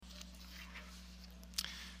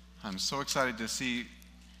I'm so excited to see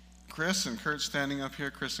Chris and Kurt standing up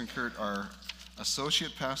here. Chris and Kurt are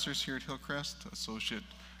associate pastors here at Hillcrest.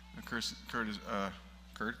 Kurt is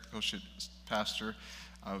associate pastor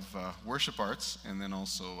of worship arts, and then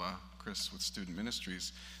also Chris with student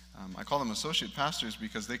ministries. I call them associate pastors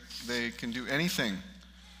because they can do anything.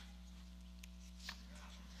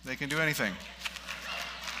 They can do anything.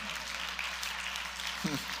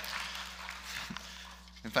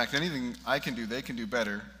 In fact, anything I can do, they can do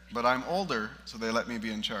better. But I'm older, so they let me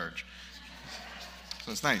be in charge.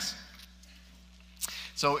 So it's nice.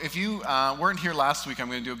 So if you weren't here last week, I'm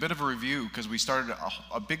going to do a bit of a review because we started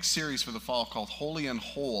a big series for the fall called Holy and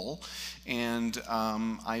Whole. And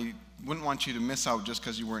I wouldn't want you to miss out just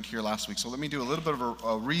because you weren't here last week. So let me do a little bit of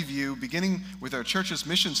a review, beginning with our church's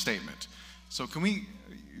mission statement. So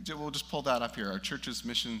we'll just pull that up here, our church's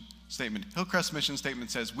mission statement. Hillcrest's mission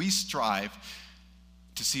statement says, we strive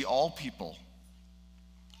to see all people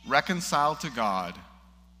reconciled to God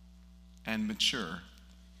and mature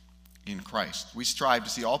in Christ. We strive to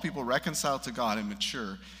see all people reconciled to God and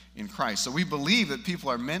mature in Christ. So we believe that people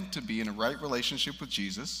are meant to be in a right relationship with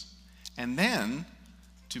Jesus and then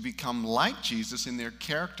to become like Jesus in their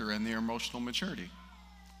character and their emotional maturity.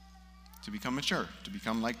 To become mature, to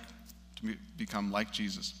become like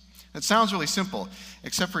Jesus. It sounds really simple,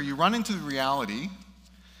 except for you run into the reality.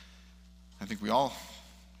 I think we all,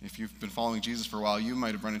 if you've been following Jesus for a while, you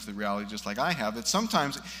might have run into the reality just like I have, that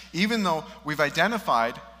sometimes, even though we've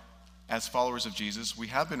identified as followers of Jesus, we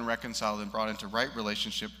have been reconciled and brought into right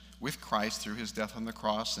relationship with Christ through his death on the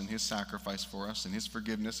cross and his sacrifice for us and his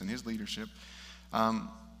forgiveness and his leadership.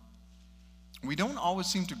 We don't always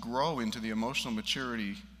seem to grow into the emotional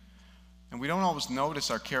maturity, and we don't always notice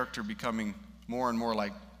our character becoming more and more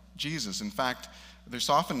like Jesus. In fact, there's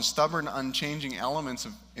often stubborn, unchanging elements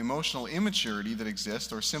of emotional immaturity that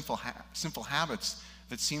exist, or simple habits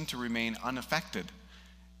that seem to remain unaffected.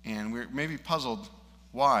 And we're maybe puzzled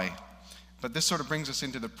why. But this sort of brings us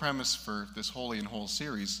into the premise for this Holy and Whole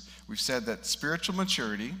series. We've said that spiritual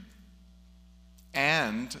maturity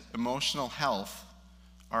and emotional health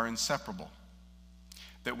are inseparable.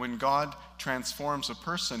 That when God transforms a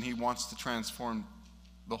person, he wants to transform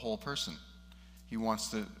the whole person. He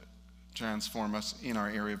wants to transform us in our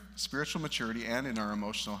area of spiritual maturity and in our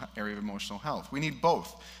area of emotional health. We need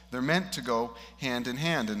both. They're meant to go hand in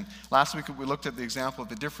hand. And last week we looked at the example of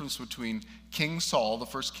the difference between King Saul, the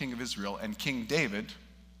first king of Israel, and King David,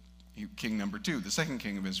 king number 2, the second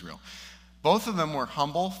king of Israel. Both of them were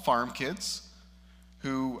humble farm kids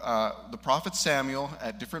who the prophet Samuel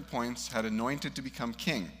at different points had anointed to become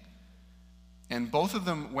king. And both of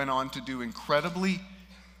them went on to do incredibly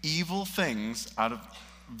evil things out of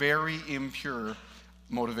very impure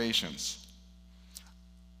motivations.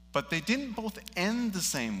 But they didn't both end the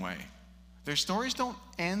same way. Their stories don't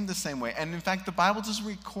end the same way. And in fact, the Bible doesn't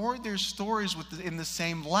record their stories in the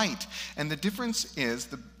same light. And the difference is,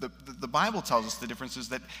 the Bible tells us the difference is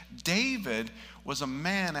that David was a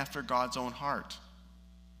man after God's own heart,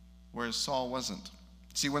 whereas Saul wasn't.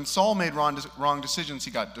 See, when Saul made wrong decisions,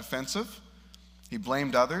 he got defensive. He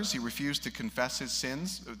blamed others. He refused to confess his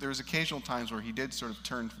sins. There was occasional times where he did sort of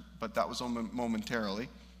turn, but that was momentarily.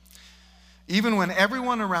 Even when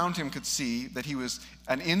everyone around him could see that he was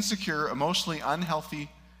an insecure, emotionally unhealthy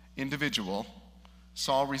individual,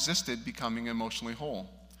 Saul resisted becoming emotionally whole.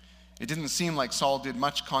 It didn't seem like Saul did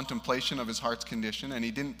much contemplation of his heart's condition, and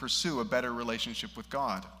he didn't pursue a better relationship with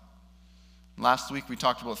God. Last week we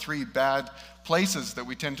talked about 3 bad places that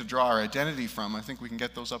we tend to draw our identity from. I think we can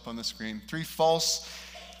get those up on the screen. 3 false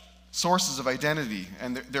sources of identity.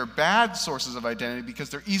 And they're bad sources of identity because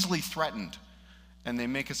they're easily threatened and they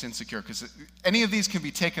make us insecure. Because any of these can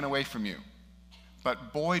be taken away from you.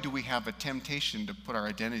 But boy, do we have a temptation to put our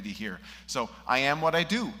identity here. So I am what I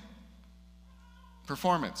do.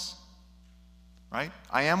 Performance. Right?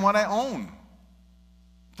 I am what I own.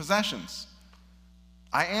 Possessions.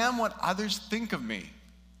 I am what others think of me.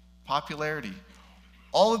 Popularity.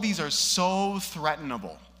 All of these are so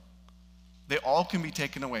threatenable. They all can be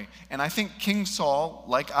taken away. And I think King Saul,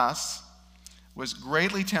 like us, was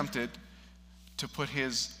greatly tempted to put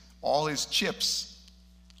all his chips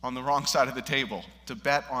on the wrong side of the table, to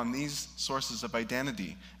bet on these sources of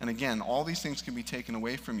identity. And again, all these things can be taken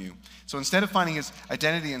away from you. So instead of finding his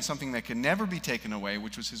identity in something that can never be taken away,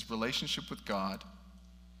 which was his relationship with God,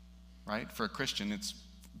 right? For a Christian, it's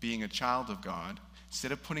being a child of God.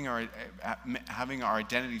 Instead of having our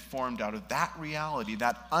identity formed out of that reality,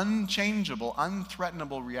 that unchangeable,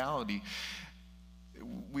 unthreatenable reality,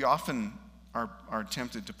 we often are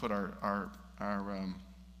tempted to put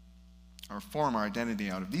form our identity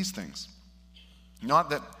out of these things. Not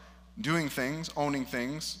that doing things, owning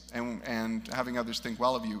things, and having others think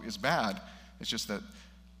well of you is bad. It's just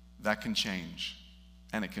that can change,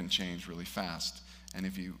 and it can change really fast. And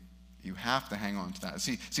if you have to hang on to that.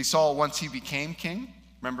 See, Saul, once he became king,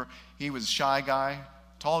 remember, he was a shy guy,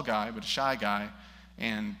 tall guy, but a shy guy,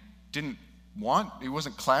 and he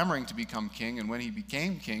wasn't clamoring to become king, and when he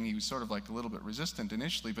became king, he was sort of like a little bit resistant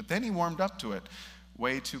initially, but then he warmed up to it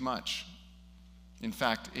way too much. In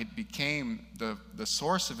fact, it became the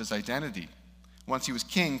source of his identity. Once he was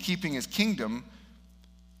king, keeping his kingdom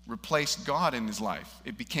replaced God in his life.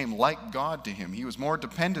 It became like God to him. He was more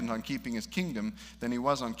dependent on keeping his kingdom than he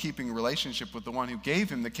was on keeping a relationship with the one who gave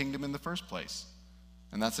him the kingdom in the first place.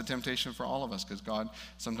 And that's a temptation for all of us, because God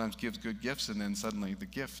sometimes gives good gifts, and then suddenly the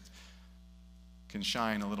gift can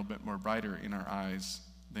shine a little bit more brighter in our eyes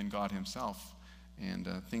than God himself, and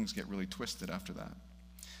things get really twisted after that.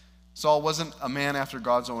 Saul wasn't a man after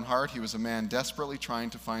God's own heart. He was a man desperately trying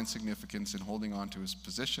to find significance in holding on to his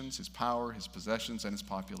positions, his power, his possessions, and his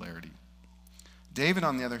popularity. David,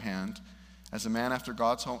 on the other hand, as a man after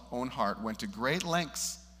God's own heart, went to great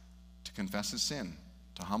lengths to confess his sin,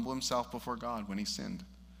 to humble himself before God when he sinned.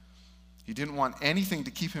 He didn't want anything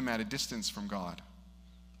to keep him at a distance from God.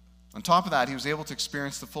 On top of that, he was able to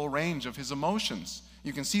experience the full range of his emotions.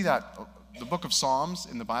 You can see that the book of Psalms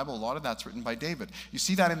in the Bible, a lot of that's written by David. You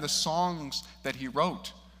see that in the songs that he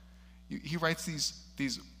wrote. He writes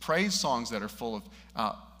these praise songs that are full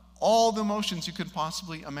of all the emotions you could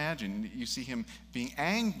possibly imagine. You see him being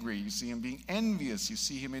angry. You see him being envious. You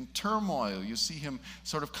see him in turmoil. You see him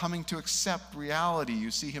sort of coming to accept reality.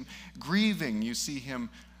 You see him grieving. You see him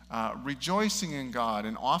rejoicing in God.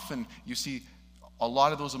 And often you see a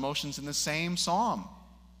lot of those emotions in the same psalm.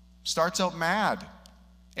 Starts out mad,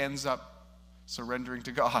 ends up surrendering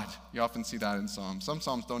to God. You often see that in Psalms. Some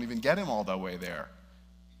Psalms don't even get him all the way there.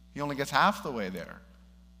 He only gets half the way there.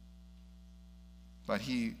 But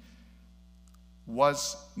he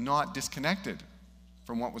was not disconnected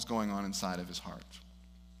from what was going on inside of his heart.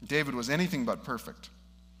 David was anything but perfect.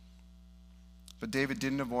 But David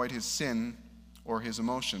didn't avoid his sin or his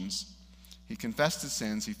emotions. He confessed his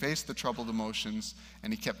sins, he faced the troubled emotions,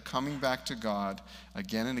 and he kept coming back to God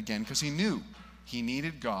again and again because he knew he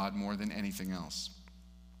needed God more than anything else.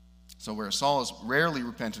 So where Saul rarely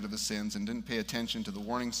repented of his sins and didn't pay attention to the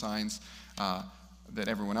warning signs that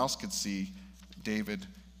everyone else could see, David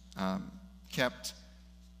kept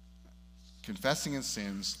confessing his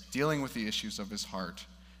sins, dealing with the issues of his heart,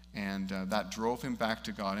 and that drove him back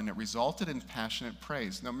to God, and it resulted in passionate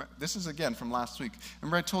praise. Now, this is again from last week.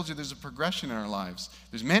 Remember I told you there's a progression in our lives.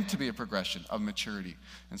 There's meant to be a progression of maturity.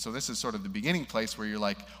 And so this is sort of the beginning place where you're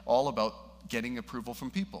like all about getting approval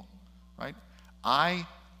from people, right? I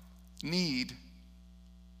need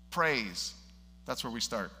praise. That's where we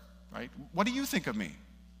start, right? What do you think of me?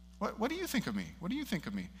 What do you think of me? What do you think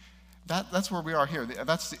of me? That's where we are here.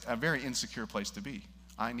 That's a very insecure place to be.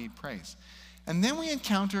 I need praise. And then we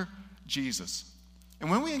encounter Jesus.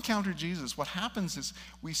 And when we encounter Jesus, what happens is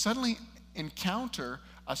we suddenly encounter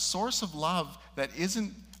a source of love that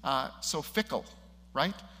isn't so fickle,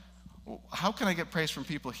 right? How can I get praise from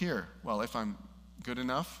people here? Well, if I'm good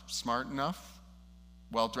enough, smart enough,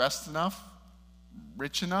 well-dressed enough,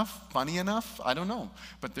 rich enough, funny enough, I don't know.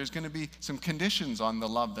 But there's going to be some conditions on the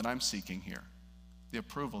love that I'm seeking here, the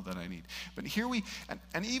approval that I need. But here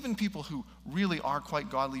and even people who really are quite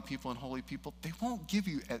godly people and holy people, they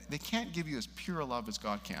can't give you as pure a love as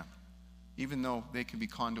God can, even though they can be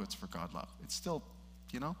conduits for God love. It's still,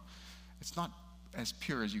 it's not as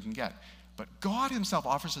pure as you can get. But God himself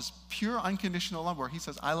offers us pure, unconditional love where he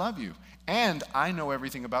says, I love you, and I know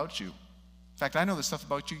everything about you. In fact, I know the stuff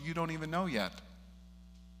about you you don't even know yet.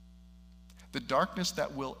 The darkness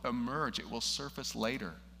that will emerge, it will surface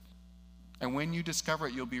later. And when you discover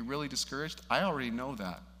it, you'll be really discouraged. I already know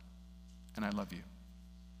that, and I love you.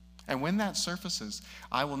 And when that surfaces,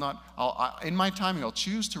 in my timing, I'll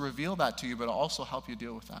choose to reveal that to you, but I'll also help you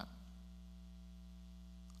deal with that.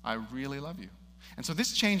 I really love you. And so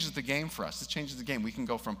this changes the game for us. This changes the game. We can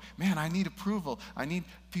go from, man, I need approval. I need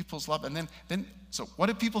people's love. And then, so what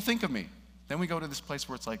do people think of me? Then we go to this place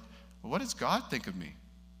where it's like, well, what does God think of me?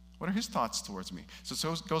 What are his thoughts towards me?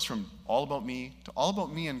 So it goes from all about me to all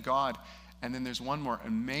about me and God. And then there's one more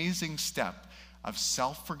amazing step of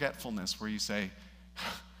self-forgetfulness where you say,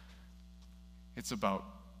 it's about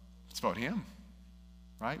him,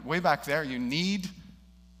 right? Way back there, you need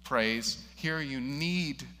praise. Here, you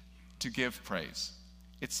need to give praise.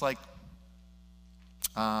 It's like,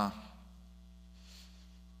 from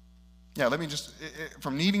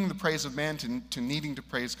needing the praise of man to needing to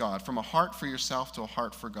praise God, from a heart for yourself to a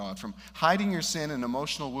heart for God, from hiding your sin and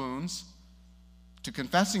emotional wounds to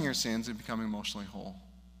confessing your sins and becoming emotionally whole.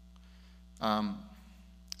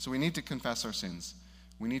 So we need to confess our sins.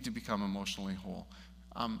 We need to become emotionally whole.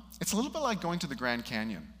 It's a little bit like going to the Grand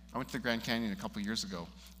Canyon. I went to the Grand Canyon a couple years ago,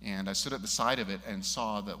 and I stood at the side of it and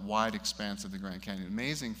saw the wide expanse of the Grand Canyon.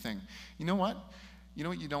 Amazing thing. You know what? You know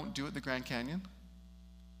what you don't do at the Grand Canyon?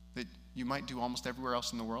 That you might do almost everywhere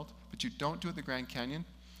else in the world, but you don't do at the Grand Canyon,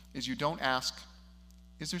 is you don't ask,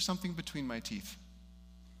 is there something between my teeth?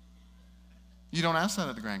 You don't ask that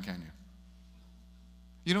at the Grand Canyon.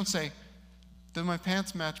 You don't say, do my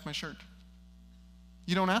pants match my shirt?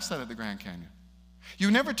 You don't ask that at the Grand Canyon.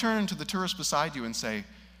 You never turn to the tourist beside you and say,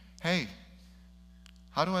 hey,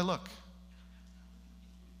 how do I look?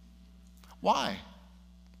 Why?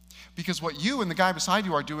 Because what you and the guy beside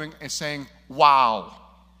you are doing is saying, wow.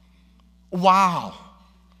 Wow.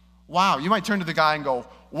 Wow. You might turn to the guy and go,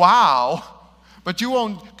 wow, but you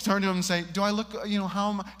won't turn to him and say, do I look,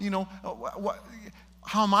 how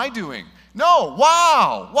am I doing? No,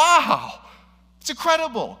 wow, wow. It's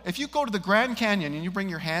incredible. If you go to the Grand Canyon and you bring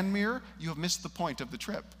your hand mirror, you have missed the point of the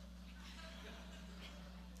trip.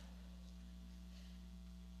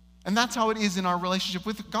 And that's how it is in our relationship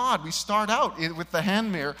with God. We start out with the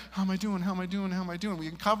hand mirror. How am I doing? How am I doing? How am I doing?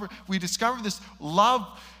 We discover this love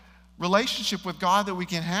relationship with God that we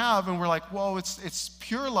can have, and we're like, whoa, it's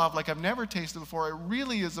pure love like I've never tasted before. It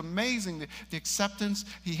really is amazing, the acceptance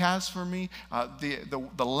he has for me,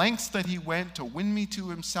 the lengths that he went to win me to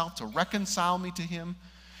himself, to reconcile me to him.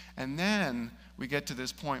 And then we get to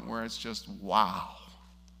this point where it's just, wow.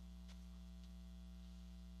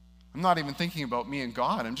 I'm not even thinking about me and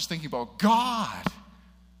God. I'm just thinking about God.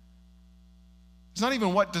 It's not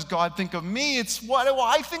even what does God think of me. It's what do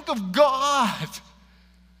I think of God.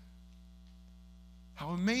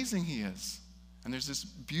 How amazing he is. And there's this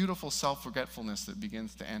beautiful self-forgetfulness that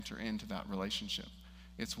begins to enter into that relationship.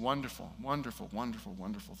 It's wonderful, wonderful, wonderful,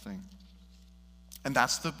 wonderful thing. And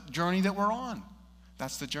that's the journey that we're on.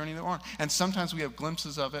 That's the journey that we're on. And sometimes we have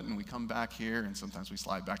glimpses of it and we come back here, and sometimes we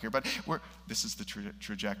slide back here. But this is the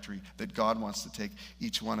trajectory that God wants to take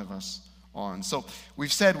each one of us on. So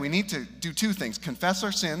we've said we need to do two things: confess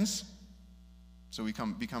our sins, so we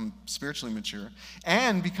become spiritually mature,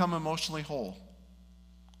 and become emotionally whole.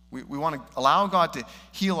 We want to allow God to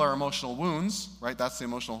heal our emotional wounds, right? That's the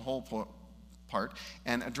emotional whole part,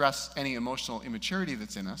 and address any emotional immaturity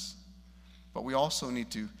that's in us. But we also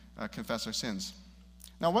need to confess our sins.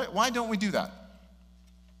 Now, why don't we do that?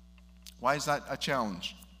 Why is that a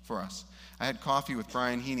challenge for us? I had coffee with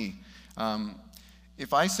Brian Heaney.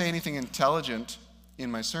 If I say anything intelligent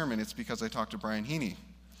in my sermon, it's because I talked to Brian Heaney.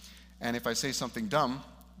 And if I say something dumb,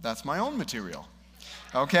 that's my own material.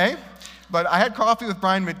 Okay? But I had coffee with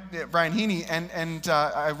Brian Heaney, and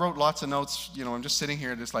I wrote lots of notes. I'm just sitting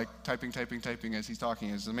here just like typing as he's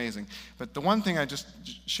talking. It's amazing. But the one thing I just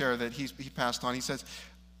share that he passed on, he says,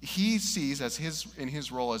 he sees in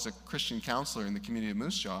his role as a Christian counselor in the community of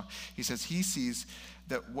Moose Jaw, he says he sees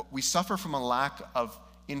that we suffer from a lack of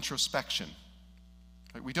introspection.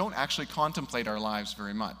 Right? We don't actually contemplate our lives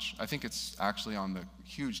very much. I think it's actually on the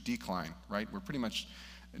huge decline, right? We're pretty much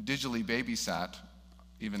digitally babysat,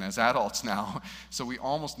 even as adults now, so we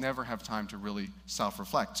almost never have time to really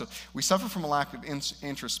self-reflect. So we suffer from a lack of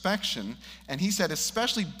introspection, and he said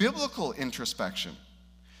especially biblical introspection.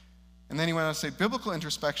 And then he went on to say biblical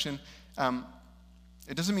introspection,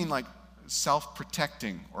 it doesn't mean like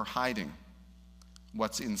self-protecting or hiding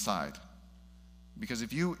what's inside. Because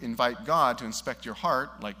if you invite God to inspect your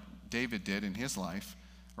heart, like David did in his life,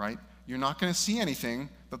 right, you're not going to see anything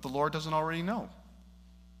that the Lord doesn't already know.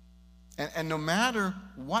 And no matter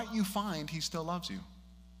what you find, he still loves you.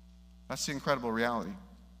 That's the incredible reality.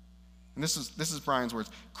 And this is Brian's words.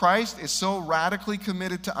 Christ is so radically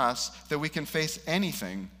committed to us that we can face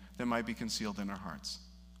anything that might be concealed in our hearts.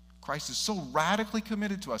 Christ is so radically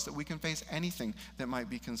committed to us that we can face anything that might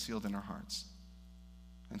be concealed in our hearts.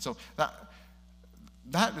 And so that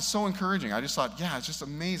is so encouraging. I just thought, it's just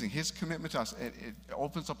amazing. His commitment to us, it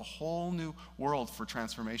opens up a whole new world for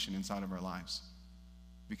transformation inside of our lives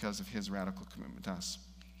because of his radical commitment to us.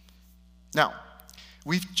 Now,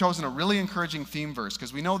 we've chosen a really encouraging theme verse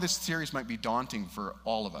because we know this series might be daunting for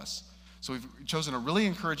all of us. So we've chosen a really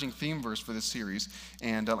encouraging theme verse for this series,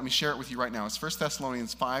 and let me share it with you right now. It's 1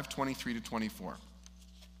 Thessalonians 5:23-24.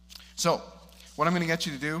 So what I'm going to get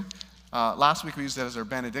you to do, last week we used that as our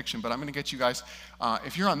benediction, but I'm going to get you guys,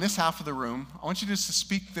 if you're on this half of the room, I want you just to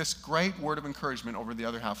speak this great word of encouragement over the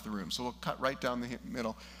other half of the room. So we'll cut right down the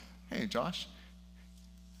middle. Hey, Josh,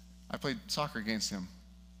 I played soccer against him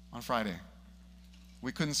on Friday.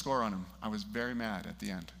 We couldn't score on him. I was very mad at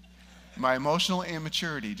the end. My emotional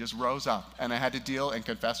immaturity just rose up, and I had to deal and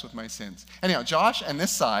confess with my sins. Anyhow, Josh and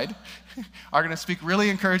this side are going to speak really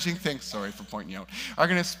encouraging things. Sorry for pointing you out. Are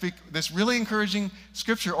going to speak this really encouraging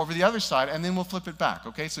scripture over the other side, and then we'll flip it back,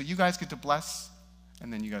 okay? So you guys get to bless,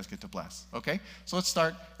 and then you guys get to bless, okay? So let's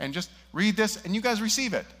start and just read this, and you guys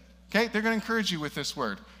receive it, okay? They're going to encourage you with this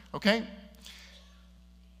word, okay?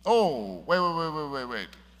 Oh, wait.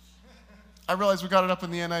 I realized we got it up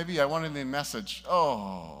in the NIV. I wanted the Message.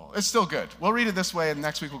 Oh, it's still good. We'll read it this way, and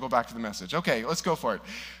next week we'll go back to the Message. Okay, let's go for it.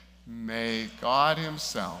 May God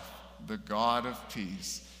himself, the God of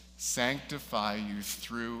peace, sanctify you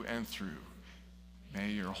through and through. May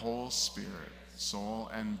your whole spirit,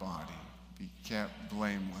 soul, and body be kept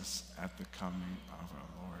blameless at the coming of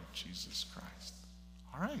our Lord Jesus Christ.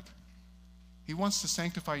 All right. He wants to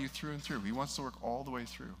sanctify you through and through. He wants to work all the way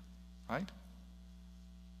through, right?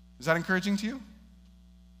 Is that encouraging to you?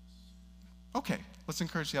 Okay, let's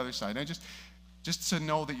encourage the other side. And just to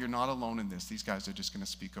know that you're not alone in this. These guys are just going to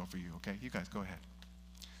speak over you, okay? You guys, go ahead.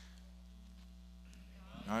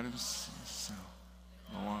 God himself,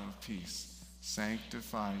 the one of peace,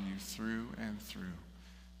 sanctify you through and through.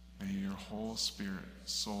 May your whole spirit,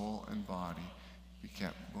 soul, and body be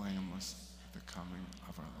kept blameless at the coming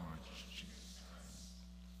of our Lord Jesus.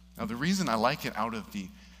 Now, the reason I like it out of the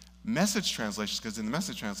Message translation is because in the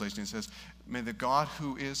Message translation it says, may the God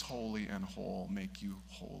who is holy and whole make you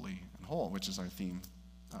holy and whole, which is our theme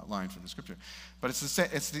line for the scripture. But it's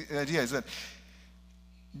the idea is that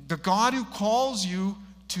the God who calls you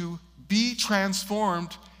to be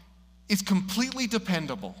transformed is completely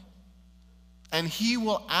dependable. And he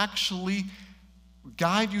will actually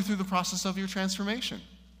guide you through the process of your transformation.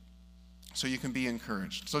 So you can be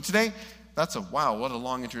encouraged. So today, wow, what a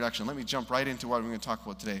long introduction. Let me jump right into what we're going to talk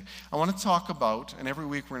about today. I want to talk about, and every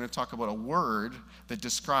week we're going to talk about a word that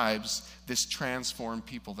describes this transformed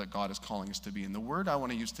people that God is calling us to be. And the word I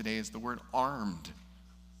want to use today is the word armed.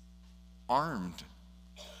 Armed.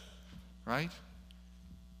 Right?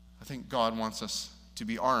 I think God wants us to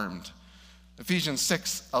be armed. Ephesians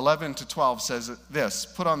 6:11-12 says this,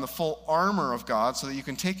 put on the full armor of God so that you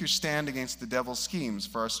can take your stand against the devil's schemes.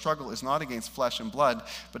 For our struggle is not against flesh and blood,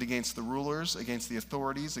 but against the rulers, against the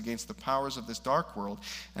authorities, against the powers of this dark world,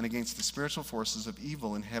 and against the spiritual forces of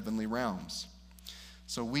evil in heavenly realms.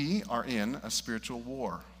 So we are in a spiritual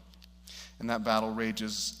war, and that battle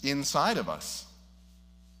rages inside of us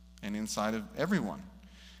and inside of everyone.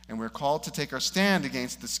 And we're called to take our stand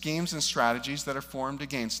against the schemes and strategies that are formed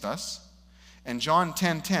against us. And John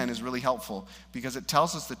 10:10 is really helpful because it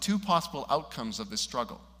tells us the two possible outcomes of this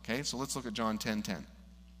struggle. Okay, so let's look at John 10:10.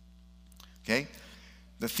 Okay,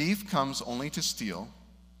 the thief comes only to steal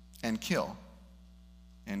and kill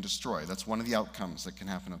and destroy. That's one of the outcomes that can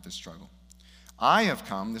happen of this struggle. I have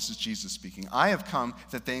come, this is Jesus speaking, I have come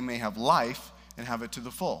that they may have life and have it to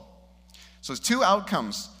the full. So there's two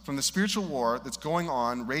outcomes from the spiritual war that's going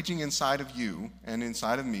on, raging inside of you and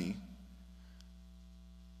inside of me.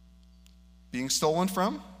 Being stolen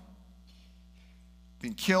from,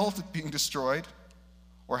 being killed, being destroyed,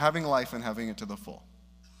 or having life and having it to the full.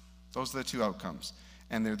 Those are the two outcomes.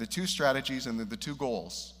 And they're the two strategies and they're the two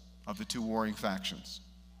goals of the two warring factions.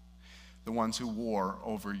 The ones who war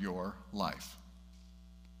over your life.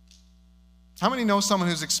 How many know someone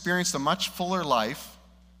who's experienced a much fuller life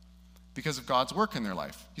because of God's work in their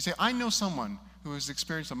life? You say, I know someone who has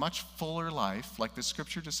experienced a much fuller life, like the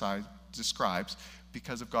scripture describes,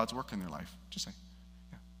 because of God's work in their life. Just say,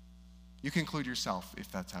 yeah. You can include yourself if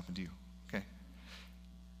that's happened to you, okay?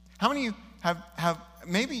 How many of you have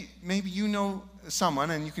maybe you know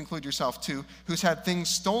someone, and you can include yourself too, who's had things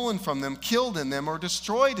stolen from them, killed in them, or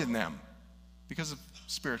destroyed in them because of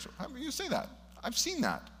spiritual? How many of you say that? I've seen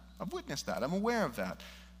that. I've witnessed that. I'm aware of that.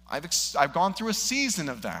 I've gone through a season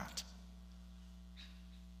of that.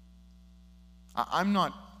 I'm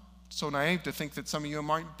not so naive to think that some of you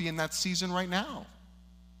might be in that season right now.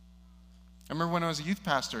 I remember when I was a youth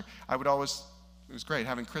pastor, it was great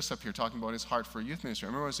having Chris up here talking about his heart for youth ministry. I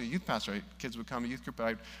remember when I was a youth pastor, kids would come to youth group, but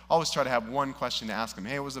I'd always try to have one question to ask them.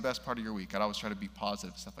 Hey, what was the best part of your week? I'd always try to be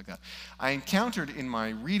positive, stuff like that. I encountered in my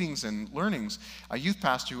readings and learnings a youth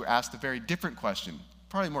pastor who asked a very different question,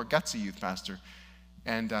 probably more gutsy youth pastor.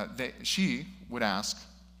 And she would ask,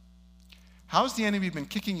 how's the enemy been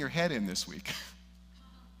kicking your head in this week?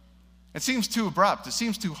 It seems too abrupt. It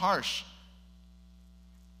seems too harsh.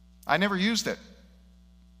 I never used it.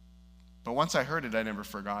 But once I heard it, I never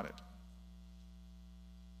forgot it.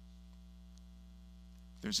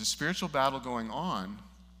 There's a spiritual battle going on,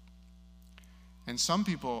 and some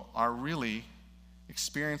people are really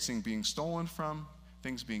experiencing being stolen from,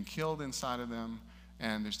 things being killed inside of them,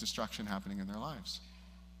 and there's destruction happening in their lives.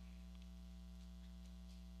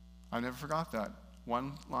 I never forgot that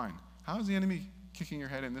one line. How is the enemy kicking your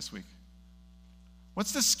head in this week?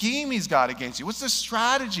 What's the scheme he's got against you? What's the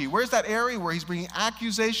strategy? Where's that area where he's bringing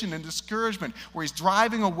accusation and discouragement, where he's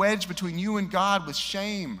driving a wedge between you and God with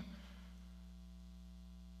shame,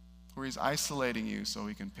 where he's isolating you so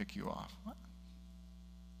he can pick you off? What?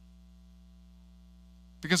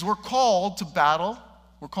 Because we're called to battle.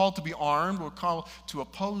 We're called to be armed. We're called to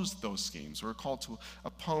oppose those schemes. We're called to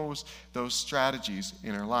oppose those strategies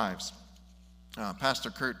in our lives.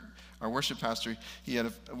 Pastor Kurt, our worship pastor,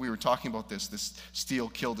 we were talking about this steal,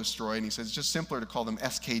 kill, destroy, and he says it's just simpler to call them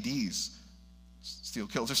SKDs, steal,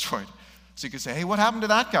 kill, destroy. So you could say, hey, what happened to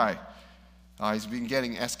that guy? He's been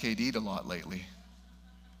getting SKD'd a lot lately.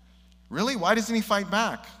 Really? Why doesn't he fight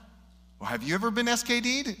back? Well, have you ever been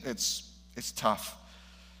SKD'd? It's tough.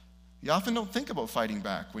 You often don't think about fighting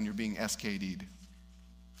back when you're being SKD'd,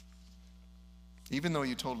 even though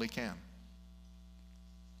you totally can.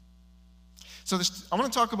 So I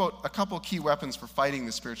want to talk about a couple key weapons for fighting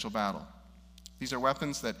the spiritual battle. These are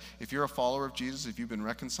weapons that if you're a follower of Jesus, if you've been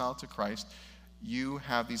reconciled to Christ, you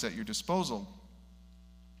have these at your disposal.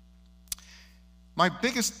 My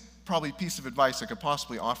biggest probably piece of advice I could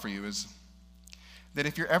possibly offer you is that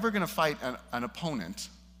if you're ever going to fight an opponent,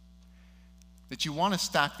 that you want to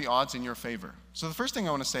stack the odds in your favor. So the first thing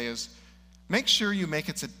I want to say is make sure you make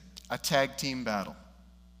it a tag team battle,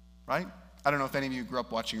 right? I don't know if any of you grew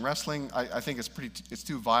up watching wrestling. I think it's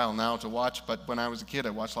too vile now to watch, but when I was a kid, I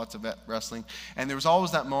watched lots of wrestling. And there was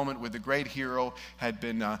always that moment where the great hero had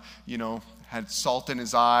been, had salt in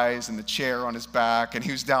his eyes and the chair on his back, and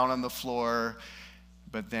he was down on the floor.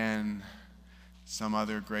 But then some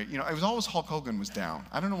other great, it was always Hulk Hogan was down.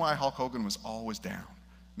 I don't know why Hulk Hogan was always down.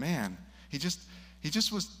 Man, he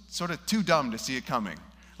just was sort of too dumb to see it coming,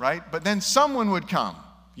 right? But then someone would come.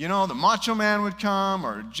 The Macho Man would come,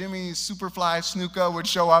 or Jimmy Superfly Snuka would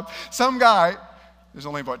show up. Some guy, there's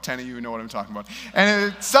only about 10 of you who know what I'm talking about,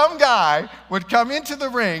 and some guy would come into the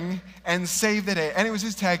ring and save the day, and it was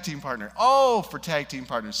his tag team partner. Oh, for tag team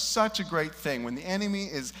partners, such a great thing. When the enemy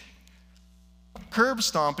is curb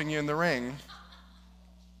stomping you in the ring,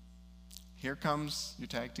 here comes your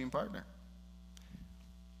tag team partner.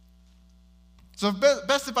 So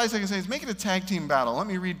best advice I can say is make it a tag team battle. Let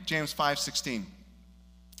me read James 5:16.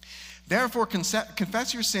 Therefore,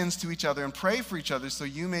 confess your sins to each other and pray for each other so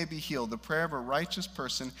you may be healed. The prayer of a righteous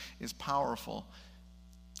person is powerful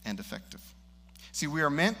and effective. See, we are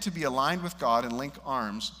meant to be aligned with God and link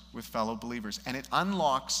arms with fellow believers. And it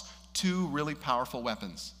unlocks two really powerful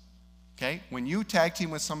weapons. Okay? When you tag team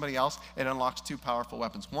with somebody else, it unlocks two powerful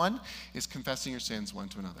weapons. One is confessing your sins one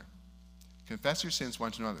to another. Confess your sins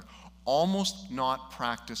one to another. Almost not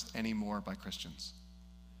practiced anymore by Christians.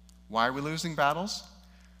 Why are we losing battles?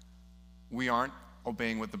 We aren't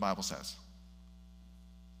obeying what the Bible says.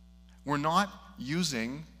 We're not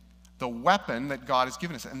using the weapon that God has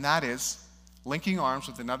given us, and that is linking arms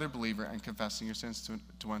with another believer and confessing your sins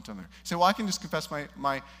to one another. You say, well, I can just confess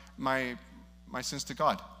my sins to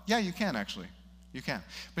God. Yeah, you can actually. You can.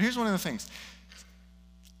 But here's one of the things.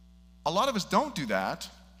 A lot of us don't do that.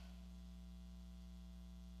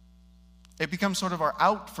 It becomes sort of our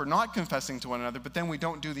out for not confessing to one another, but then we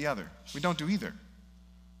don't do the other. We don't do either.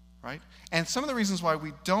 Right? And some of the reasons why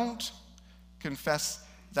we don't confess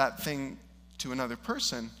that thing to another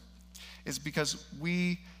person is because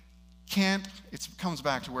we can't, it comes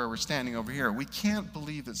back to where we're standing over here. We can't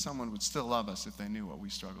believe that someone would still love us if they knew what we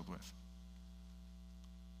struggled with.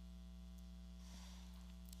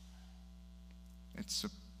 It's a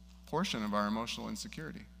portion of our emotional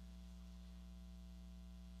insecurity.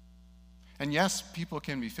 And yes, people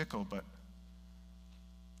can be fickle, but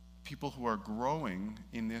people who are growing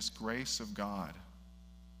in this grace of God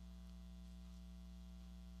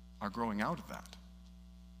are growing out of that.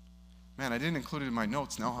 Man, I didn't include it in my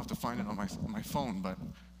notes. Now I'll have to find it on my phone, but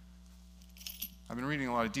I've been reading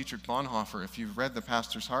a lot of Dietrich Bonhoeffer. If you've read The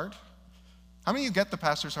Pastor's Heart, how many of you get The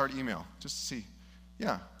Pastor's Heart email? Just to see.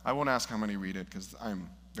 Yeah, I won't ask how many read it because I'm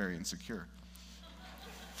very insecure.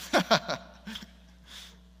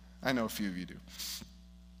 I know a few of you do.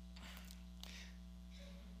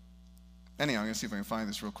 Anyhow, I'm going to see if I can find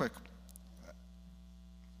this real quick.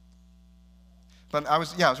 But I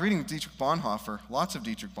was reading Dietrich Bonhoeffer, lots of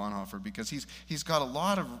Dietrich Bonhoeffer, because he's got a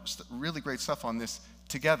lot of really great stuff on this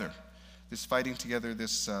together, this fighting together,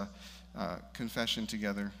 this confession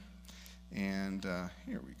together. And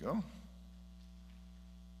here we go.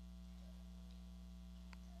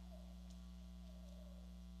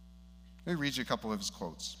 Let me read you a couple of his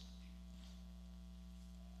quotes.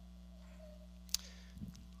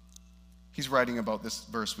 he's writing about this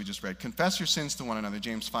verse we just read. Confess your sins to one another,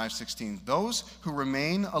 James 5:16. Those who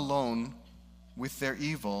remain alone with their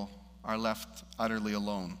evil are left utterly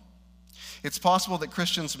alone. It's possible that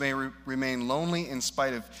Christians may remain lonely in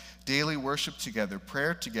spite of daily worship together,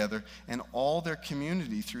 prayer together, and all their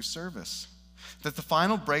community through service. That the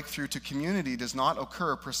final breakthrough to community does not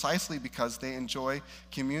occur precisely because they enjoy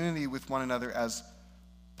community with one another as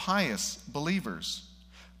pious believers,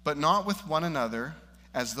 but not with one another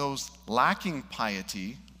as those lacking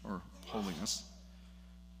piety or holiness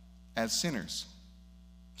as sinners.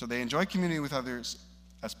 So they enjoy community with others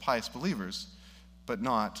as pious believers, but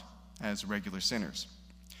not as regular sinners.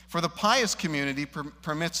 For the pious community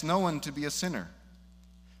permits no one to be a sinner.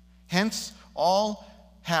 Hence, all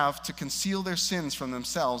have to conceal their sins from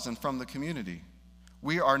themselves and from the community.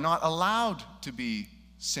 We are not allowed to be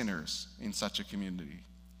sinners in such a community.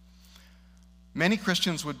 Many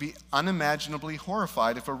Christians would be unimaginably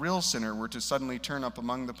horrified if a real sinner were to suddenly turn up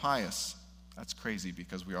among the pious. That's crazy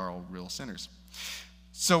because we are all real sinners.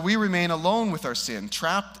 So we remain alone with our sin,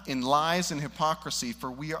 trapped in lies and hypocrisy, for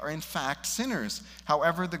we are in fact sinners.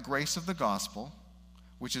 However, the grace of the gospel,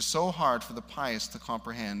 which is so hard for the pious to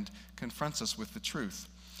comprehend, confronts us with the truth.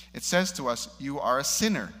 It says to us, you are a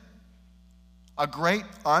sinner, a great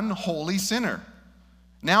unholy sinner.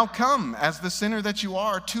 Now come, as the sinner that you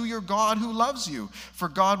are, to your God who loves you. For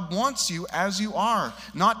God wants you as you are,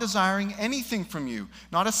 not desiring anything from you,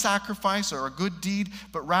 not a sacrifice or a good deed,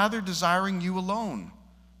 but rather desiring you alone.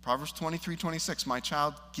 Proverbs 23:26, my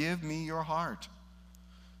child, give me your heart.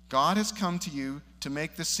 God has come to you to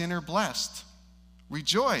make the sinner blessed.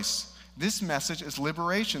 Rejoice. This message is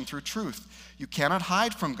liberation through truth. You cannot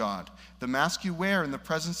hide from God. The mask you wear in the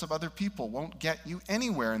presence of other people won't get you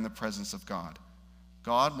anywhere in the presence of God.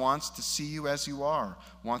 God wants to see you as you are,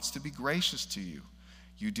 wants to be gracious to you.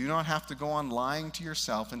 You do not have to go on lying to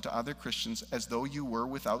yourself and to other Christians as though you were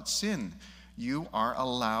without sin. You are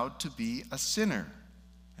allowed to be a sinner.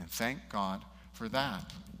 And thank God for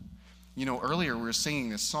that. You know, earlier we were singing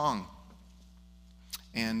this song.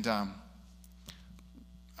 And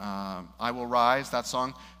I Will Rise, that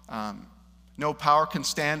song. No power can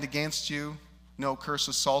stand against you. No curse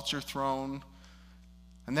assaults your throne.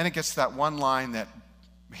 And then it gets to that one line that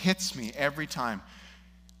hits me every time.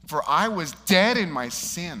 For I was dead in my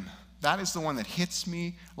sin. That is the one that hits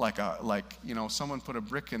me like someone put a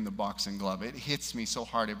brick in the boxing glove. It hits me so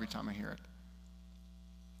hard every time I hear it.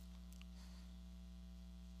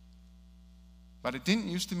 But it didn't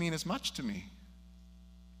used to mean as much to me.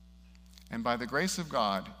 And by the grace of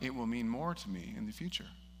God, it will mean more to me in the future.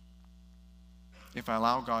 If I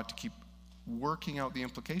allow God to keep working out the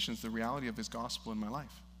implications, the reality of his gospel in my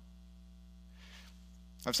life.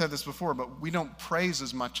 I've said this before, but we don't praise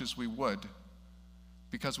as much as we would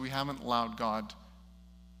because we haven't allowed God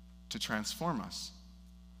to transform us.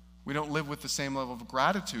 We don't live with the same level of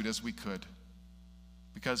gratitude as we could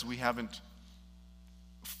because we haven't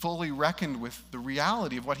fully reckoned with the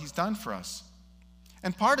reality of what he's done for us.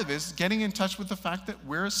 And part of it is getting in touch with the fact that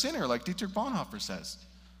we're a sinner, like Dietrich Bonhoeffer says.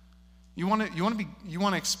 You want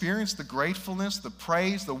to experience the gratefulness, the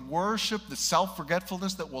praise, the worship, the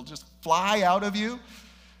self-forgetfulness that will just fly out of you?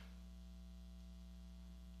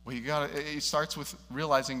 Well, it starts with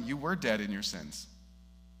realizing you were dead in your sins.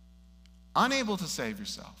 Unable to save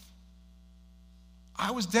yourself. I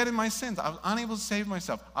was dead in my sins. I was unable to save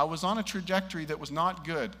myself. I was on a trajectory that was not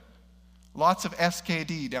good. Lots of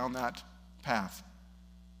SKD down that path.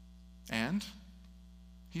 And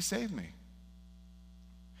he saved me.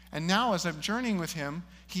 And now as I'm journeying with him,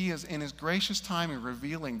 he is in his gracious timing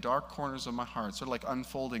revealing dark corners of my heart, sort of like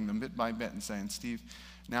unfolding them bit by bit and saying, Steve,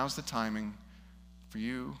 now's the timing for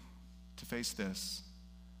you to face this.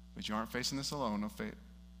 But you aren't facing this alone.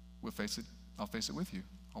 I'll face it with you.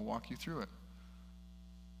 I'll walk you through it.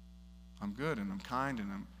 I'm good and I'm kind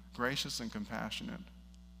and I'm gracious and compassionate.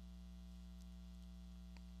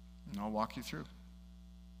 And I'll walk you through.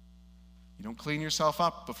 You don't clean yourself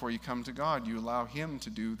up before you come to God. You allow him to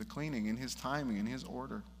do the cleaning in his timing, in his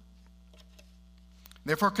order.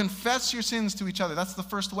 Therefore, confess your sins to each other. That's the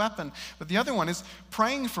first weapon. But the other one is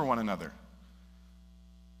praying for one another.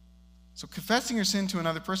 So confessing your sin to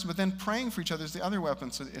another person, but then praying for each other is the other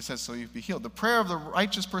weapon. So it says, so you'll be healed. The prayer of the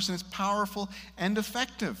righteous person is powerful and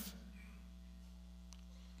effective.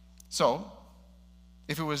 So,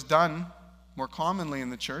 if it was done more commonly in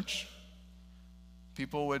the church,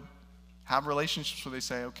 people would have relationships where they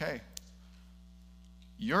say, okay,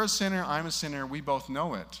 you're a sinner, I'm a sinner, we both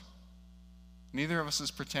know it. Neither of us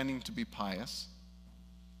is pretending to be pious.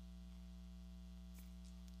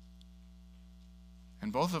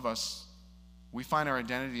 And both of us, we find our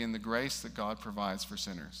identity in the grace that God provides for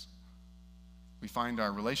sinners. We find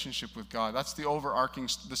our relationship with God. That's the overarching,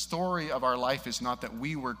 the story of our life is not that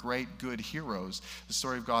we were great, good heroes. The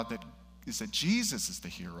story of God is that Jesus is the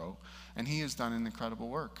hero, and he has done an incredible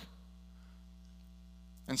work.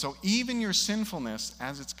 And so even your sinfulness,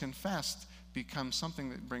 as it's confessed, becomes something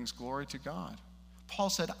that brings glory to God. Paul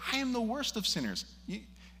said, I am the worst of sinners.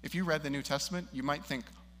 If you read the New Testament, you might think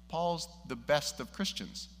Paul's the best of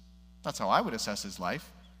Christians. That's how I would assess his life,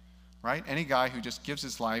 right? Any guy who just gives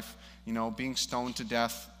his life, being stoned to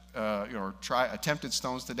death, attempted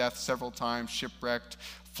stones to death several times, shipwrecked,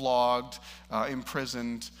 flogged,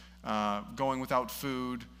 imprisoned, going without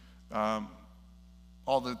food,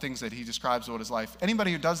 all the things that he describes about his life.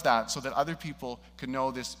 Anybody who does that so that other people can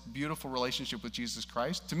know this beautiful relationship with Jesus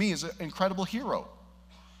Christ, to me, is an incredible hero.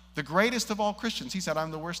 The greatest of all Christians. He said,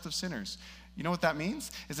 I'm the worst of sinners. You know what that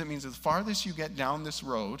means? It means the farthest you get down this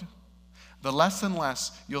road, the less and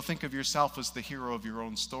less you'll think of yourself as the hero of your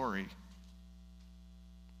own story.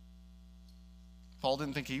 Paul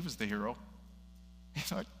didn't think he was the hero. He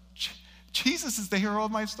thought, Jesus is the hero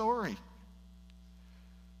of my story.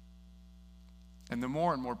 And the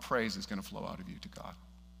more and more praise is going to flow out of you to God.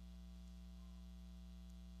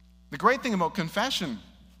 The great thing about confession,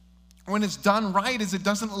 when it's done right, is it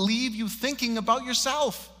doesn't leave you thinking about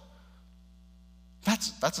yourself.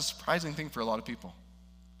 That's a surprising thing for a lot of people.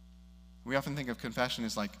 We often think of confession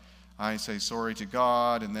as like, I say sorry to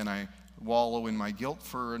God, and then I wallow in my guilt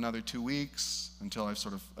for another 2 weeks until I've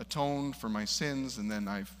sort of atoned for my sins, and then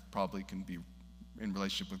I probably can be in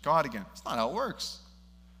relationship with God again. It's not how it works.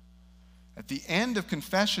 At the end of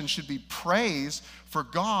confession should be praise for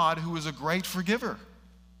God, who is a great forgiver.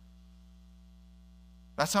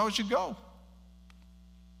 That's how it should go.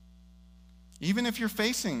 Even if you're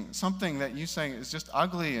facing something that you say is just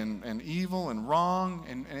ugly and evil and wrong,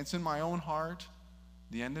 and it's in my own heart,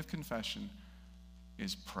 the end of confession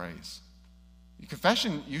is praise.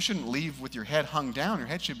 Confession, you shouldn't leave with your head hung down. Your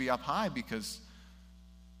head should be up high because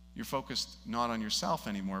you're focused not on yourself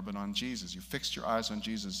anymore, but on Jesus. You fixed your eyes on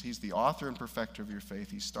Jesus. He's the author and perfecter of your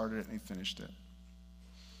faith. He started it and he finished it.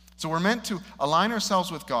 So we're meant to align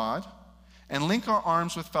ourselves with God and link our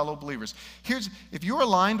arms with fellow believers. If you're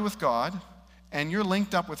aligned with God and you're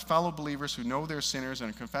linked up with fellow believers who know they're sinners and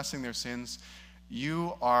are confessing their sins,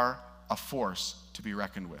 you are a force to be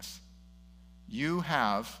reckoned with. You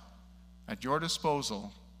have at your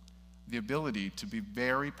disposal the ability to be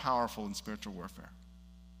very powerful in spiritual warfare.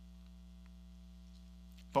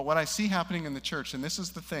 But what I see happening in the church, and this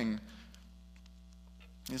is the thing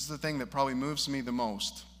that probably moves me the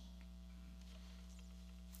most,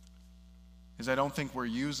 is I don't think we're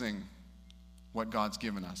using what God's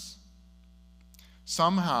given us.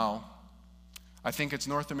 Somehow, I think it's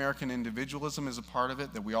North American individualism is a part of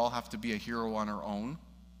it, that we all have to be a hero on our own.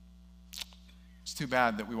 It's too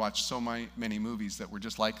bad that we watch so many movies that were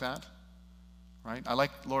just like that, right? I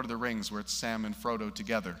like Lord of the Rings, where it's Sam and Frodo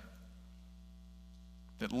together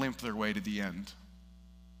that limp their way to the end.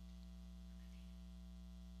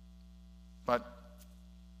 But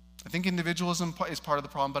I think individualism is part of the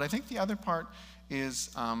problem, but I think the other part is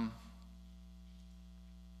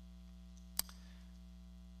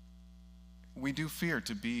we do fear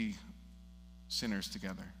to be sinners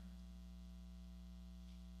together.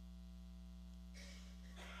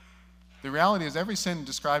 The reality is every sin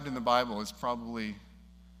described in the Bible is probably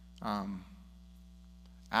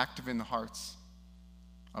active in the hearts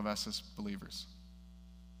of us as believers.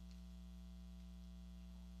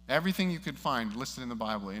 Everything you could find listed in the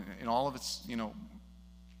Bible, in all of its,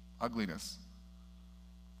 ugliness,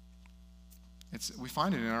 we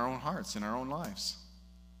find it in our own hearts, in our own lives.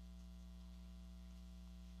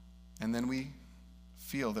 And then we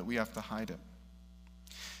feel that we have to hide it.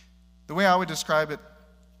 The way I would describe it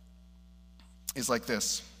is like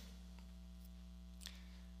this.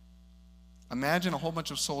 Imagine a whole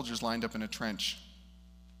bunch of soldiers lined up in a trench,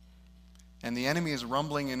 and the enemy is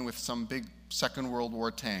rumbling in with some big Second World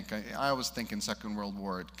War tank. I was thinking Second World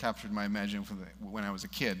War. It captured my imagination when I was a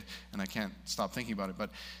kid, and I can't stop thinking about it.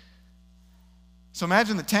 So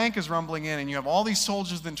imagine the tank is rumbling in, and you have all these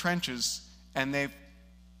soldiers in trenches, and they've,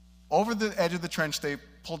 over the edge of the trench, they've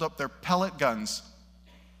pulled up their pellet guns,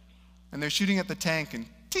 and they're shooting at the tank, and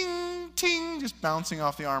ting, ting, just bouncing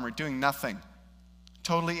off the armor, doing nothing.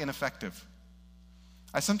 Totally ineffective.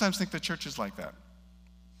 I sometimes think the church is like that.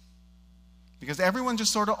 Because everyone's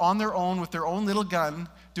just sort of on their own with their own little gun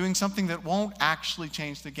doing something that won't actually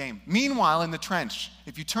change the game. Meanwhile, in the trench,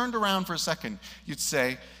 if you turned around for a second, you'd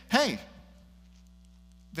say, hey,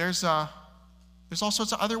 there's all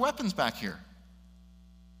sorts of other weapons back here.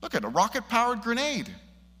 Look at a rocket-powered grenade.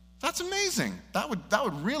 That's amazing. That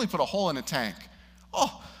would really put a hole in a tank.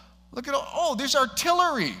 Oh, Look at, oh, there's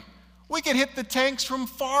artillery. We can hit the tanks from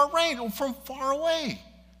far range, from far away.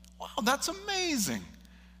 Wow, that's amazing.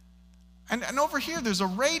 And over here, there's a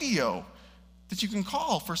radio that you can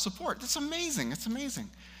call for support. That's amazing. It's amazing.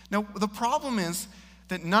 Now, the problem is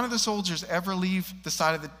that none of the soldiers ever leave the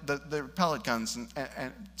side of the pellet guns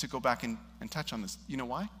and to go back and touch on this. You know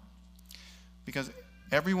why? Because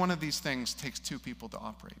every one of these things takes two people to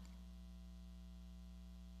operate.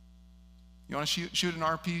 You want to shoot an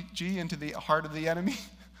RPG into the heart of the enemy?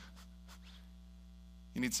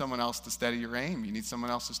 You need someone else to steady your aim. You need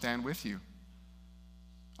someone else to stand with you.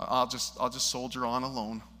 I'll just soldier on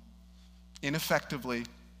alone, ineffectively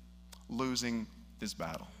losing this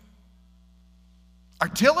battle.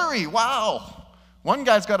 Artillery, wow. One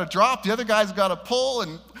guy's got to drop, the other guy's got to pull,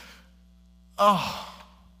 and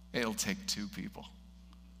it'll take two people.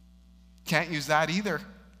 Can't use that either.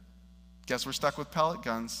 Guess we're stuck with pellet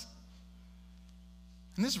guns.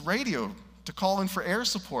 And this radio to call in for air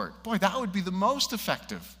support, boy, that would be the most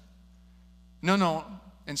effective. No,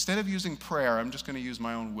 instead of using prayer, I'm just going to use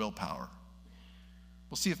my own willpower.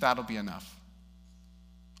 We'll see if that'll be enough.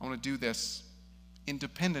 I want to do this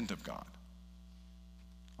independent of God,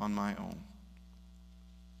 on my own.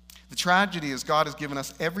 The tragedy is God has given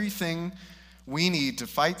us everything we need to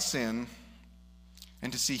fight sin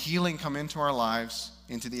and to see healing come into our lives,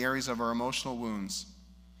 into the areas of our emotional wounds.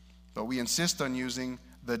 But we insist on using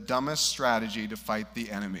the dumbest strategy to fight the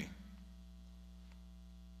enemy.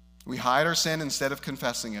 We hide our sin instead of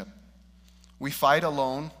confessing it. We fight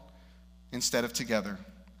alone instead of together.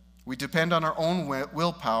 We depend on our own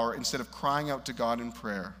willpower instead of crying out to God in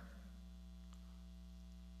prayer.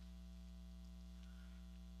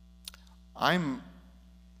 I'm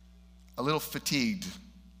a little fatigued,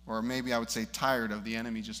 or maybe I would say tired, of the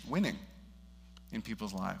enemy just winning in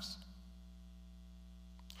people's lives.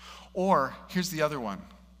 Or, here's the other one.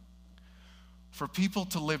 For people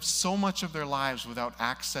to live so much of their lives without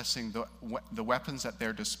accessing the weapons at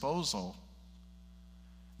their disposal,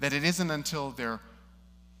 that it isn't until they're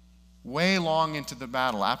way long into the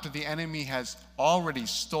battle, after the enemy has already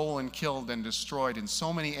stolen, killed, and destroyed in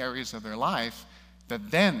so many areas of their life, that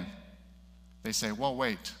then they say, well,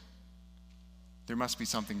 wait, there must be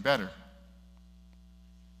something better.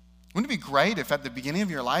 Wouldn't it be great if at the beginning of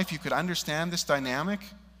your life you could understand this dynamic?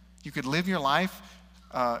 You could live your life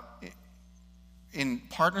in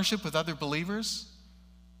partnership with other believers.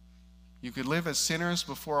 You could live as sinners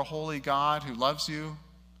before a holy God who loves you.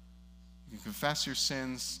 You could confess your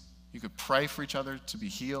sins. You could pray for each other to be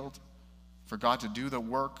healed, for God to do the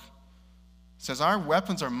work. It says our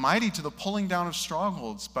weapons are mighty to the pulling down of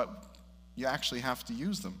strongholds, but you actually have to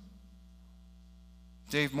use them.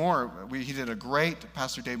 Dave Moore,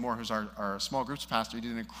 Pastor Dave Moore, who's our small groups pastor, he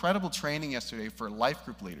did an incredible training yesterday for life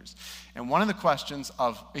group leaders. And one of the questions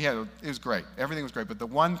it was great. Everything was great. But the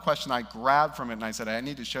one question I grabbed from it, and I said, I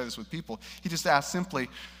need to share this with people, he just asked simply,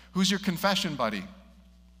 who's your confession buddy?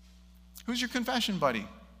 Who's your confession buddy?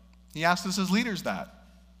 He asked us as leaders that.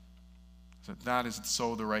 I said, that is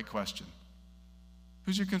so the right question.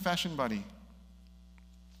 Who's your confession buddy?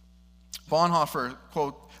 Bonhoeffer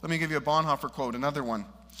quote, let me give you a Bonhoeffer quote, another one.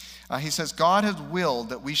 He says, God has willed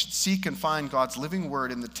that we should seek and find God's living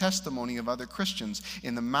word in the testimony of other Christians,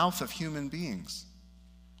 in the mouth of human beings.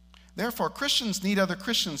 Therefore, Christians need other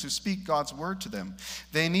Christians who speak God's word to them.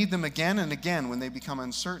 They need them again and again when they become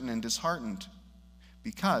uncertain and disheartened,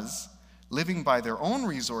 because living by their own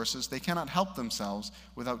resources, they cannot help themselves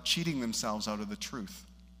without cheating themselves out of the truth.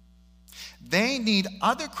 They need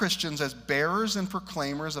other Christians as bearers and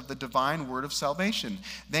proclaimers of the divine word of salvation.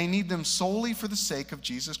 They need them solely for the sake of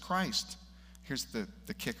Jesus Christ. Here's the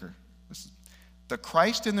kicker. The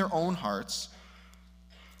Christ in their own hearts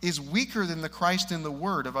is weaker than the Christ in the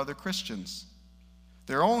word of other Christians.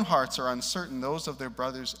 Their own hearts are uncertain. Those of their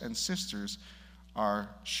brothers and sisters are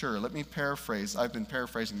sure. Let me paraphrase. I've been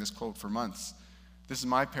paraphrasing this quote for months. This is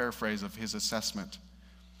my paraphrase of his assessment.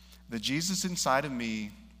 The Jesus inside of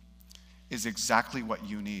me is exactly what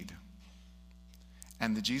you need.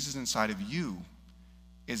 And the Jesus inside of you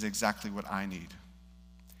is exactly what I need.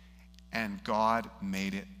 And God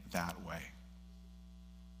made it that way.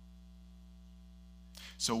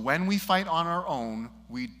 So when we fight on our own,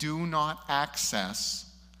 we do not access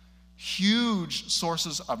huge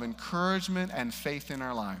sources of encouragement and faith in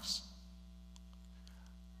our lives.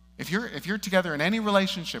 If you're together in any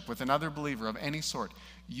relationship with another believer of any sort,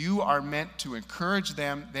 you are meant to encourage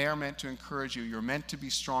them. They are meant to encourage you. You're meant to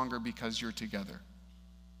be stronger because you're together.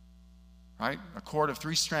 Right? A cord of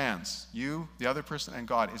 3 strands, you, the other person, and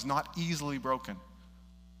God, is not easily broken.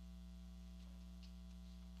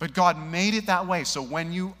 But God made it that way. So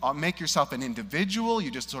when you make yourself an individual, you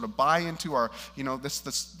just sort of buy into our, this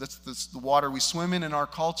the water we swim in our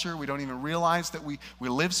culture. We don't even realize that we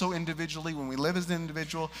live so individually. When we live as an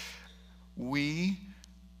individual, we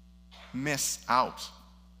miss out.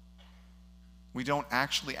 We don't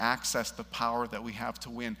actually access the power that we have to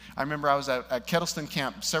win. I remember I was at Kettleston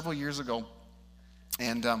Camp several years ago,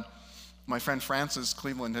 and my friend Francis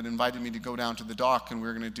Cleveland had invited me to go down to the dock, and we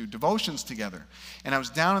were going to do devotions together. And I was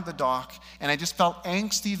down at the dock, and I just felt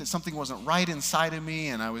angsty that something wasn't right inside of me.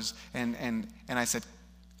 And I said,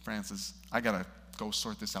 Francis, I got to go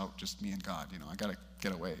sort this out, just me and God. I got to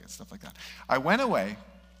get away and stuff like that. I went away,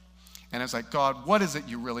 and I was like, God, what is it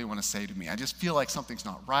you really want to say to me? I just feel like something's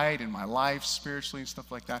not right in my life, spiritually and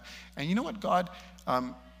stuff like that. And you know what God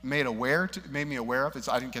made me aware of?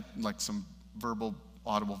 I didn't get like some verbal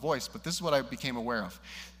audible voice, but this is what I became aware of.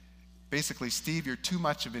 Basically, Steve, you're too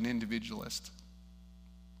much of an individualist.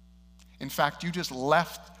 In fact, you just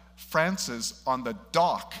left Francis on the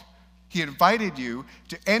dock. He invited you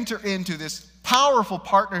to enter into this powerful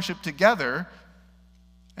partnership together,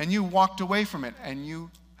 and you walked away from it, and you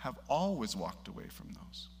have always walked away from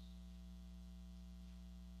those.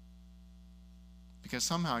 Because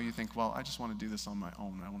somehow you think, well, I just want to do this on my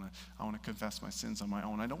own. I want to confess my sins on my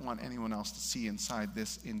own. I don't want anyone else to see inside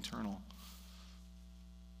this internal.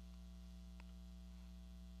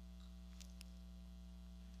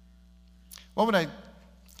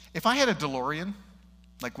 If I had a DeLorean,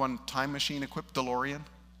 like one time machine equipped DeLorean,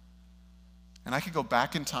 and I could go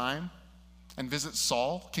back in time and visit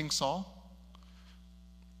Saul, King Saul,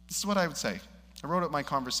 this is what I would say. I wrote up my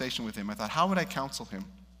conversation with him. I thought, how would I counsel him?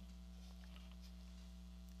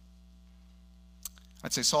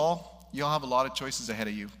 I'd say, Saul, you'll have a lot of choices ahead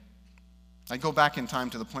of you. I'd go back in time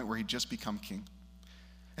to the point where he'd just become king.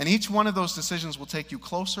 And each one of those decisions will take you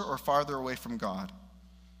closer or farther away from God.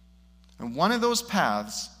 And one of those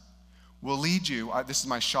paths will lead you, this is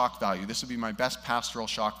my shock value, this would be my best pastoral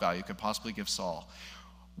shock value you could possibly give Saul.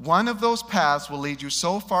 One of those paths will lead you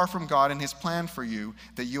so far from God and his plan for you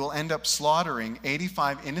that you will end up slaughtering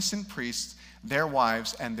 85 innocent priests, their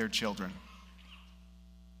wives, and their children.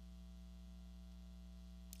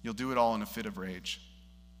 You'll do it all in a fit of rage.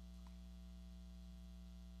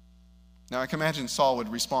 Now, I can imagine Saul would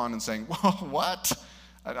respond and saying, well, what?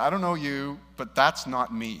 I don't know you, but that's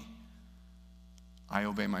not me. I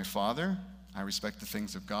obey my father. I respect the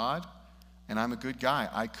things of God. And I'm a good guy.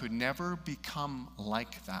 I could never become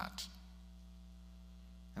like that.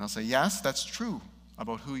 And I'll say, yes, that's true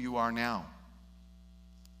about who you are now.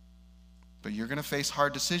 But you're going to face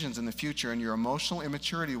hard decisions in the future, and your emotional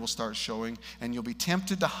immaturity will start showing, and you'll be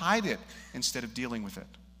tempted to hide it instead of dealing with it.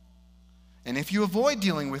 And if you avoid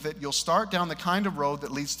dealing with it, you'll start down the kind of road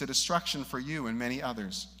that leads to destruction for you and many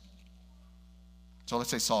others. So let's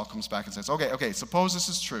say Saul comes back and says, okay, suppose this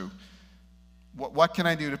is true. What can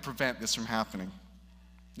I do to prevent this from happening?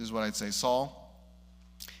 This is what I'd say. Saul,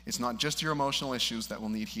 it's not just your emotional issues that will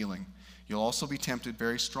need healing. You'll also be tempted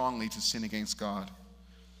very strongly to sin against God.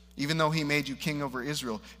 Even though he made you king over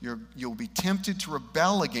Israel, you'll be tempted to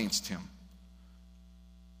rebel against him.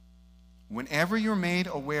 Whenever you're made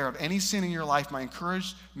aware of any sin in your life, my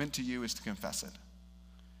encouragement to you is to confess it.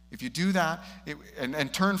 If you do that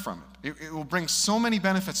and turn from it, it will bring so many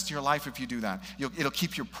benefits to your life if you do that. It'll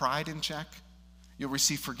keep your pride in check. You'll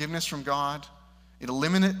receive forgiveness from God. It'll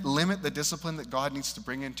limit the discipline that God needs to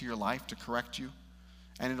bring into your life to correct you.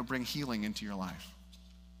 And it'll bring healing into your life.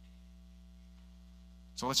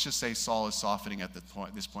 So let's just say Saul is softening at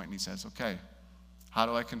this point, and he says, okay, how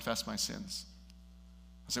do I confess my sins?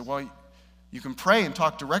 I say, well, you can pray and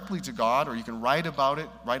talk directly to God, or you can write about it,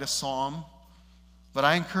 write a psalm. But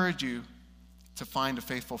I encourage you to find a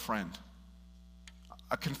faithful friend,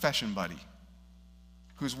 a confession buddy,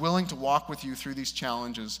 who's willing to walk with you through these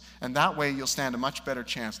challenges, and that way you'll stand a much better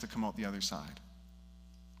chance to come out the other side.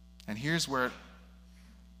 And here's where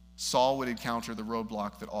Saul would encounter the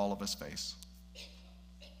roadblock that all of us face.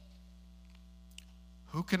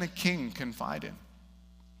 Who can a king confide in?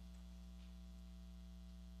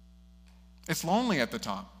 It's lonely at the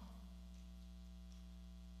top.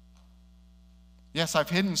 Yes, I've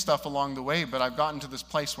hidden stuff along the way, but I've gotten to this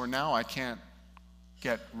place where now I can't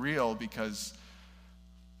get real because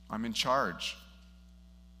I'm in charge.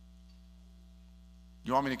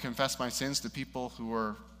 You want me to confess my sins to people who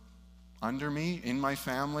are under me, in my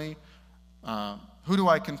family? Who do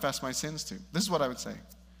I confess my sins to? This is what I would say.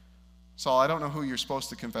 Saul, I don't know who you're supposed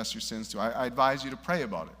to confess your sins to. I advise you to pray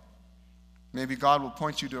about it. Maybe God will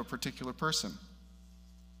point you to a particular person.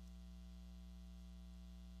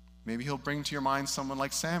 Maybe he'll bring to your mind someone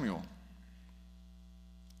like Samuel.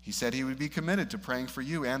 He said he would be committed to praying for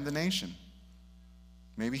you and the nation.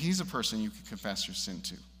 Maybe he's a person you can confess your sin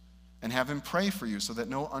to and have him pray for you so that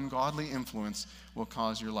no ungodly influence will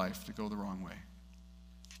cause your life to go the wrong way.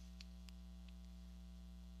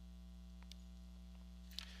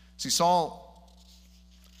 See, Saul,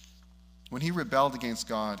 when he rebelled against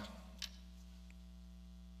God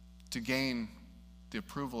to gain the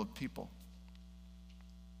approval of people,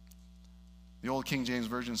 the old King James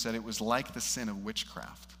Version said it was like the sin of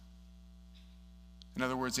witchcraft. In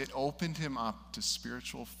other words, it opened him up to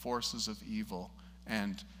spiritual forces of evil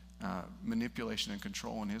and manipulation and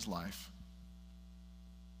control in his life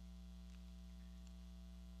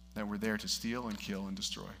that were there to steal and kill and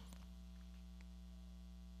destroy.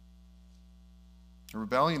 A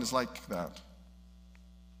rebellion is like that.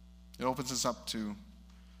 It opens us up to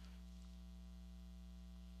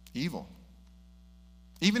evil.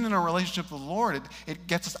 Even in our relationship with the Lord, it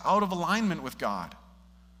gets us out of alignment with God.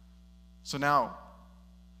 So now,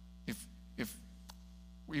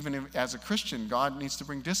 even as a Christian, God needs to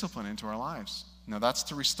bring discipline into our lives. Now, that's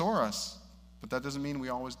to restore us, but that doesn't mean we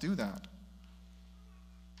always do that.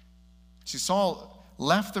 See, Saul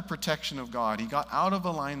left the protection of God. He got out of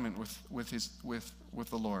alignment with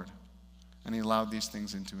the Lord, and he allowed these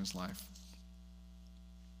things into his life.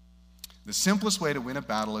 The simplest way to win a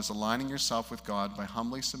battle is aligning yourself with God by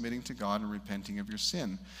humbly submitting to God and repenting of your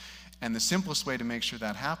sin. And the simplest way to make sure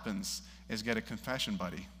that happens is get a confession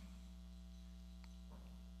buddy.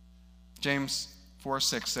 James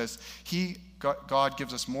 4:6 says, God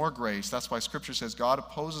gives us more grace. That's why Scripture says God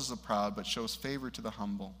opposes the proud but shows favor to the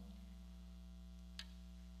humble.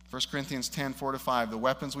 1 Corinthians 10:4-5, the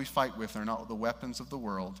weapons we fight with are not the weapons of the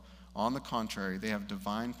world. On the contrary, they have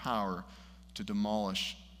divine power to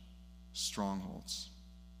demolish strongholds.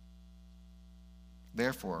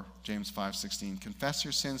 Therefore, James 5:16, confess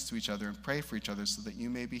your sins to each other and pray for each other so that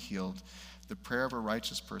you may be healed. The prayer of a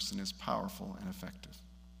righteous person is powerful and effective.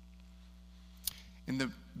 In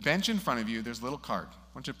the bench in front of you, there's a little card. Why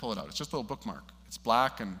don't you pull it out? It's just a little bookmark. It's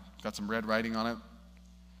black and got some red writing on it.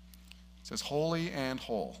 It says holy and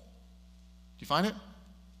whole. Do you find it?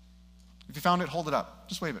 If you found it, hold it up.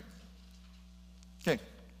 Just wave it. Okay.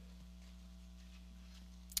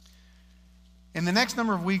 In the next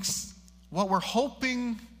number of weeks, what we're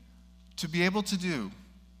hoping to be able to do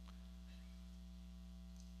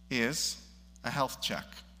is a health check.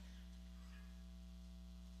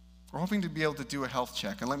 We're hoping to be able to do a health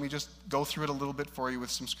check. And let me just go through it a little bit for you with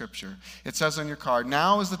some scripture. It says on your card,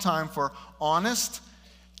 now is the time for honest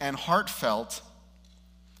and heartfelt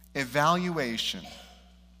evaluation.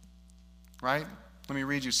 Right? Let me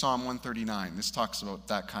read you Psalm 139. This talks about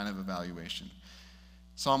that kind of evaluation.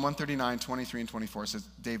 Psalm 139, 23 and 24 says,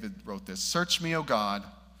 David wrote this, search me, O God,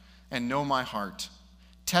 and know my heart.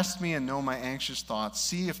 Test me and know my anxious thoughts.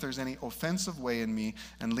 See if there's any offensive way in me,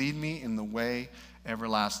 and lead me in the way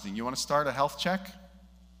everlasting. You want to start a health check?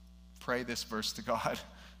 Pray this verse to God.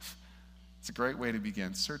 It's a great way to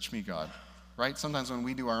begin. Search me, God. Right? Sometimes when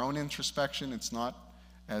we do our own introspection, it's not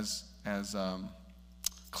as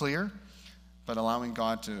clear, but allowing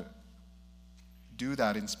God to do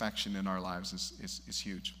that inspection in our lives is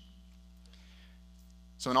huge.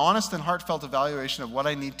 So an honest and heartfelt evaluation of what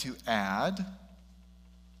I need to add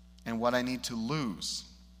and what I need to lose.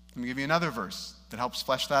 Let me give you another verse that helps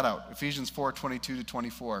flesh that out. Ephesians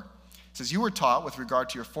 4:22-24. It says, you were taught with regard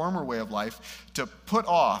to your former way of life to put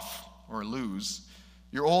off, or lose,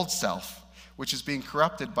 your old self, which is being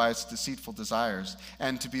corrupted by its deceitful desires,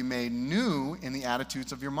 and to be made new in the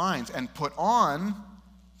attitudes of your minds, and put on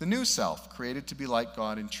the new self, created to be like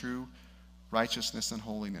God in true righteousness and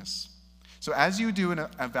holiness. So as you do an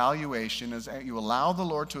evaluation, as you allow the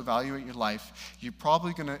Lord to evaluate your life, you're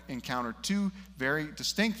probably going to encounter two very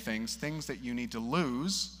distinct things that you need to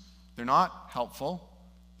lose. They're not helpful.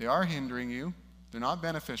 They are hindering you. They're not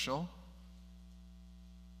beneficial.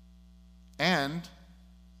 And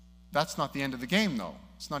that's not the end of the game, though.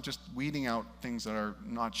 It's not just weeding out things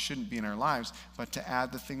that shouldn't be in our lives, but to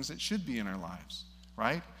add the things that should be in our lives,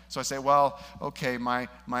 right? So I say, well, okay, my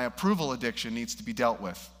approval addiction needs to be dealt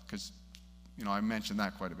with, because I mentioned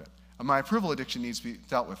that quite a bit. My approval addiction needs to be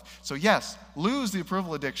dealt with. So yes, lose the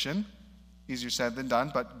approval addiction. Easier said than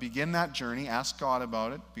done, but begin that journey. Ask God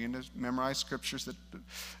about it. Begin to memorize scriptures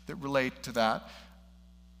that relate to that.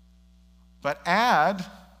 But add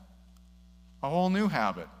a whole new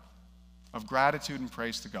habit of gratitude and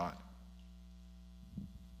praise to God.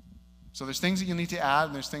 So there's things that you need to add,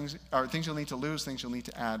 and there's things you'll need to lose, things you'll need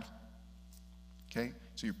to add. Okay?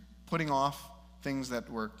 So you're putting off things that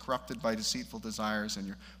were corrupted by deceitful desires, and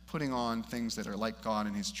you're putting on things that are like God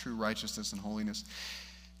in his true righteousness and holiness.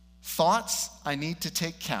 Thoughts I need to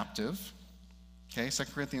take captive. Okay, 2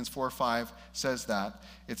 Corinthians 4:5 says that.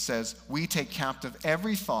 It says, we take captive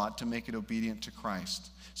every thought to make it obedient to Christ.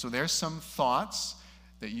 So there's some thoughts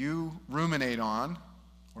that you ruminate on,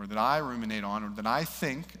 or that I ruminate on, or that I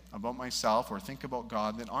think about myself or think about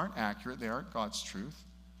God that aren't accurate. They aren't God's truth.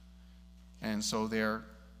 And so they're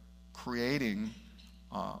creating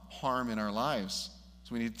harm in our lives.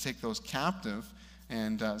 So we need to take those captive.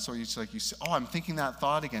 And so it's like you say, oh, I'm thinking that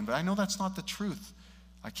thought again, but I know that's not the truth.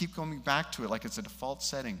 I keep going back to it like it's a default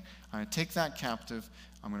setting. I'm going to take that captive.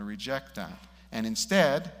 I'm going to reject that. And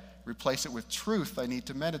instead, replace it with truth I need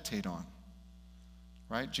to meditate on.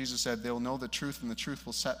 Right? Jesus said, they'll know the truth, and the truth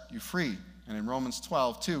will set you free. And in Romans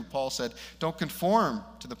 12, too, Paul said, don't conform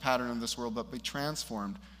to the pattern of this world, but be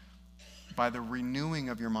transformed by the renewing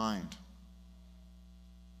of your mind.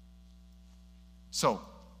 So,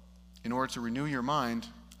 in order to renew your mind,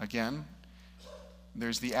 again,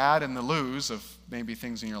 there's the add and the lose of maybe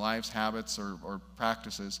things in your lives, habits or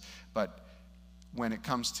practices. But when it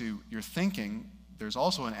comes to your thinking, there's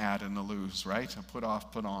also an add and a lose, right? A put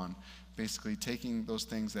off, put on. Basically taking those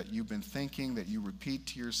things that you've been thinking, that you repeat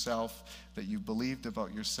to yourself, that you've believed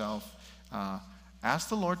about yourself. Ask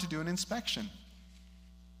the Lord to do an inspection.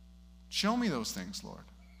 Show me those things, Lord.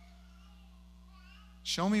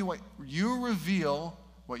 Show me what you reveal,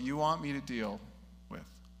 what you want me to deal with.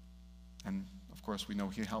 And of course, we know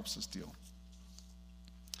he helps us deal.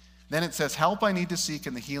 Then it says, help I need to seek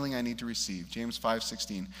and the healing I need to receive. James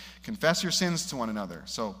 5:16. Confess your sins to one another.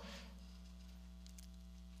 So,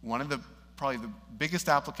 one of the, probably the biggest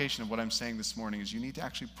application of what I'm saying this morning is you need to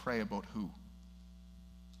actually pray about who.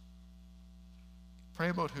 Pray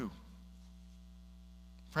about who.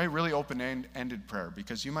 Pray really open-ended prayer,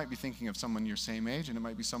 because you might be thinking of someone your same age and it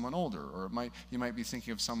might be someone older, or you might be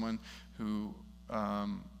thinking of someone who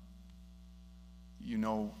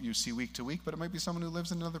you see week to week, but it might be someone who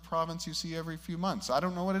lives in another province you see every few months. I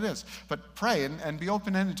don't know what it is, but pray and be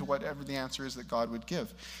open-ended to whatever the answer is that God would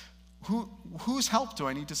give. Whose help do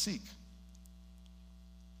I need to seek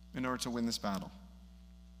in order to win this battle?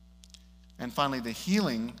 And finally, the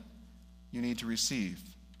healing you need to receive,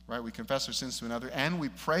 right? We confess our sins to another, and we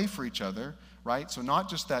pray for each other, right? So not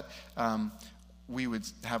just that we would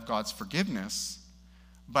have God's forgiveness,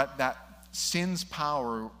 but that sin's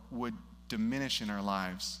power would diminish in our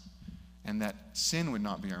lives, and that sin would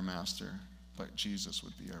not be our master, but Jesus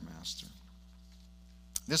would be our master.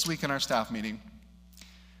 This week in our staff meeting,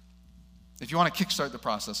 if you want to kickstart the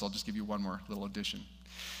process, I'll just give you one more little addition.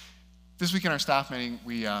 This week in our staff meeting,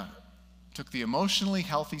 we took the Emotionally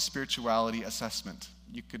Healthy Spirituality Assessment.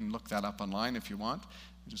 You can look that up online if you want.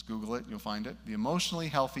 Just Google it, you'll find it. The Emotionally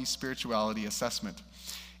Healthy Spirituality Assessment.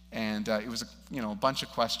 And it was a bunch of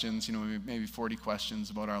questions, maybe 40 questions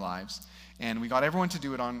about our lives. And we got everyone to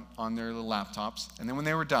do it on their little laptops. And then when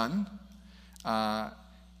they were done,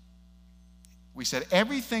 we said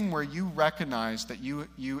everything where you recognize that you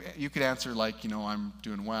could answer like, I'm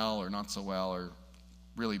doing well or not so well or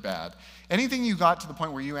really bad. Anything you got to the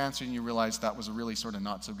point where you answered and you realized that was a really sort of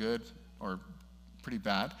not so good or pretty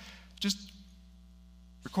bad, just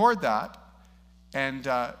record that, and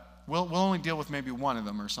we'll only deal with maybe one of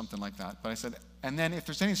them or something like that. But I said, and then if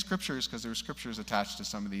there's any scriptures, because there were scriptures attached to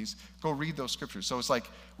some of these, go read those scriptures. So it's like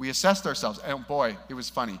we assessed ourselves. And boy, it was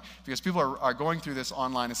funny, because people are going through this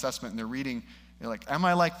online assessment and they're reading, they're like, am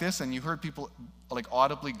I like this? And you heard people like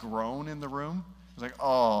audibly groan in the room. It was like,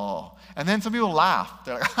 oh. And then some people laugh.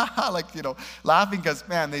 They're like, laughing because,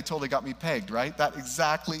 man, they totally got me pegged, right? That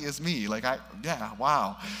exactly is me. Like, yeah,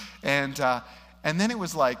 wow. And then it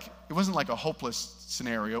was like, it wasn't like a hopeless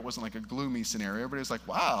scenario. It wasn't like a gloomy scenario, but it was like,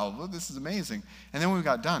 wow, well, this is amazing. And then when we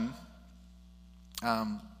got done,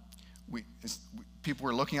 people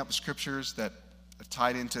were looking up the scriptures that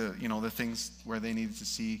tied into, the things where they needed to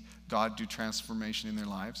see God do transformation in their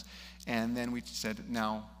lives. And then we said,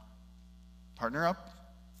 now, partner up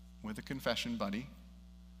with a confession buddy.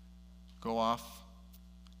 Go off.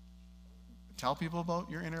 Tell people about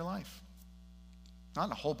your inner life.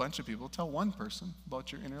 Not a whole bunch of people. Tell one person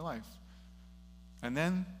about your inner life. And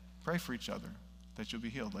then pray for each other that you'll be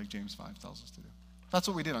healed, like James 5 tells us to do. That's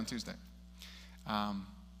what we did on Tuesday.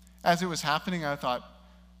 As it was happening, I thought,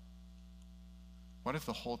 what if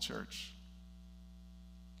the whole church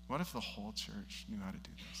knew how to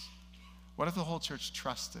do this? What if the whole church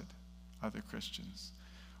trusted other Christians?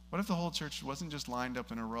 What if the whole church wasn't just lined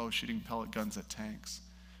up in a row shooting pellet guns at tanks,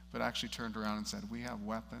 but actually turned around and said, we have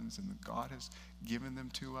weapons and God has given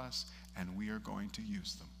them to us and we are going to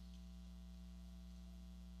use them.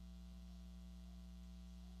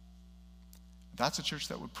 That's a church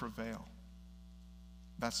that would prevail.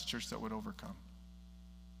 That's a church that would overcome.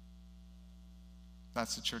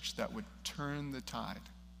 That's a church that would turn the tide.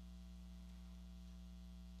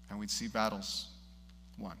 And we'd see battles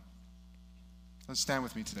won. Let's stand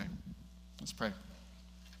with me today. Let's pray.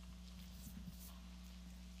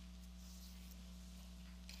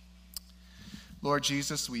 Lord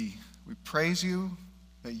Jesus, we praise you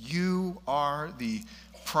that you are the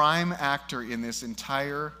prime actor in this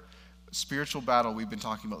entire spiritual battle we've been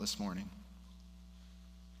talking about this morning.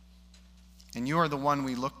 And you are the one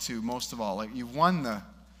we look to most of all. Like you've won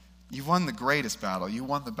the greatest battle. You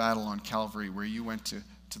won the battle on Calvary where you went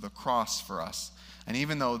to the cross for us. And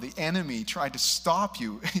even though the enemy tried to stop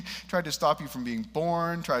you, tried to stop you from being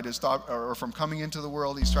born, tried to stop or from coming into the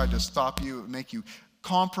world, he's tried to stop you, make you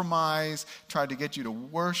compromise, tried to get you to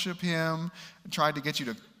worship him, tried to get you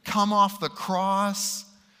to come off the cross,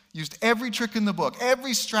 used every trick in the book,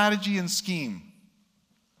 every strategy and scheme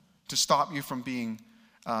to stop you from being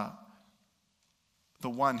the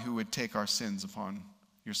one who would take our sins upon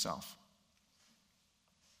yourself.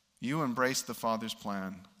 You embraced the Father's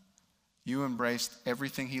plan. You embraced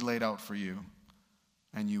everything he laid out for you,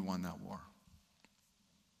 and you won that war.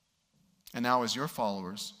 And now as your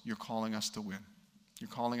followers, you're calling us to win. You're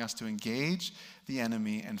calling us to engage the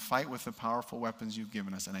enemy and fight with the powerful weapons you've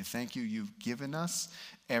given us. And I thank you, you've given us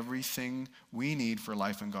everything we need for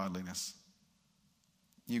life and godliness.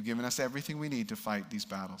 You've given us everything we need to fight these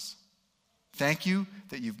battles. Thank you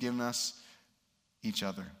that you've given us each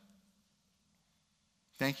other.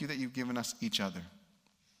 Thank you that you've given us each other.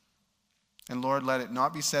 And Lord, let it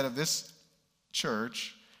not be said of this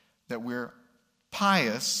church that we're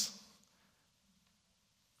pious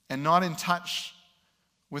and not in touch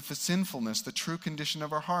with the sinfulness, the true condition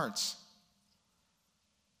of our hearts.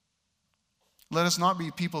 Let us not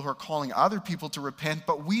be people who are calling other people to repent,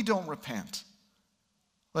 but we don't repent.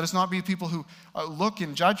 Let us not be people who look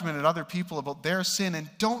in judgment at other people about their sin and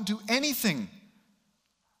don't do anything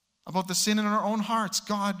about the sin in our own hearts.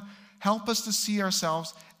 God, help us to see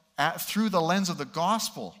ourselves through the lens of the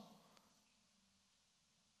gospel.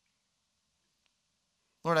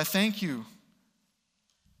 Lord, I thank you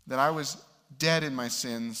that I was dead in my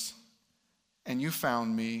sins, and you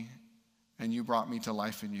found me, and you brought me to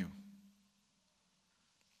life in you.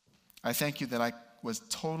 I thank you that I was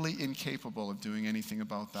totally incapable of doing anything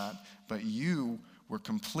about that, but you were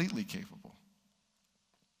completely capable.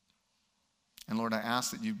 And Lord, I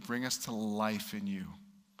ask that you bring us to life in you,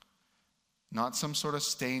 not some sort of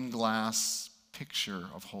stained glass picture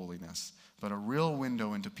of holiness, but a real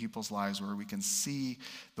window into people's lives where we can see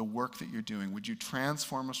the work that you're doing. Would you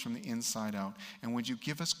transform us from the inside out? And would you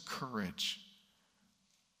give us courage?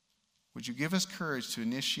 Would you give us courage to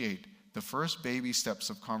initiate the first baby steps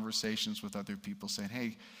of conversations with other people, saying,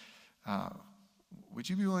 hey, would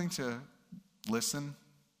you be willing to listen?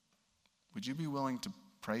 Would you be willing to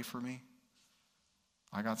pray for me?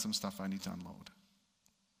 I got some stuff I need to unload.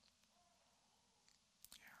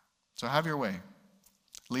 So have your way.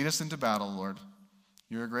 Lead us into battle, Lord.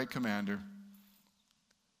 You're a great commander.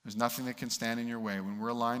 There's nothing that can stand in your way. When we're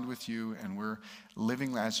aligned with you and we're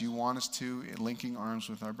living as you want us to, linking arms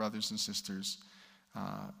with our brothers and sisters,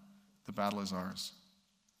 the battle is ours.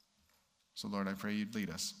 So, Lord, I pray you'd lead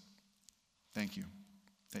us. Thank you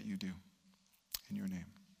that you do. In your name,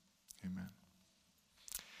 amen.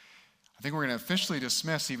 I think we're going to officially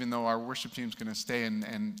dismiss, even though our worship team's going to stay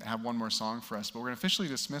and have one more song for us, but we're going to officially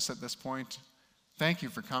dismiss at this point. Thank you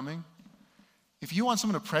for coming. If you want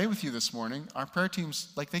someone to pray with you this morning, our prayer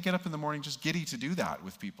teams, they get up in the morning just giddy to do that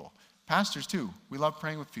with people. Pastors too. We love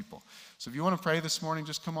praying with people. So if you want to pray this morning,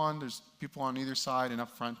 just come on. There's people on either side and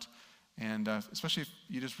up front. And especially if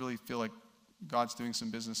you just really feel like God's doing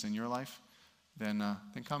some business in your life, then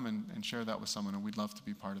come and share that with someone, and we'd love to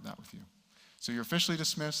be part of that with you. So you're officially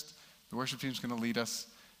dismissed. The worship team's going to lead us.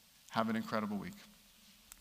 Have an incredible week.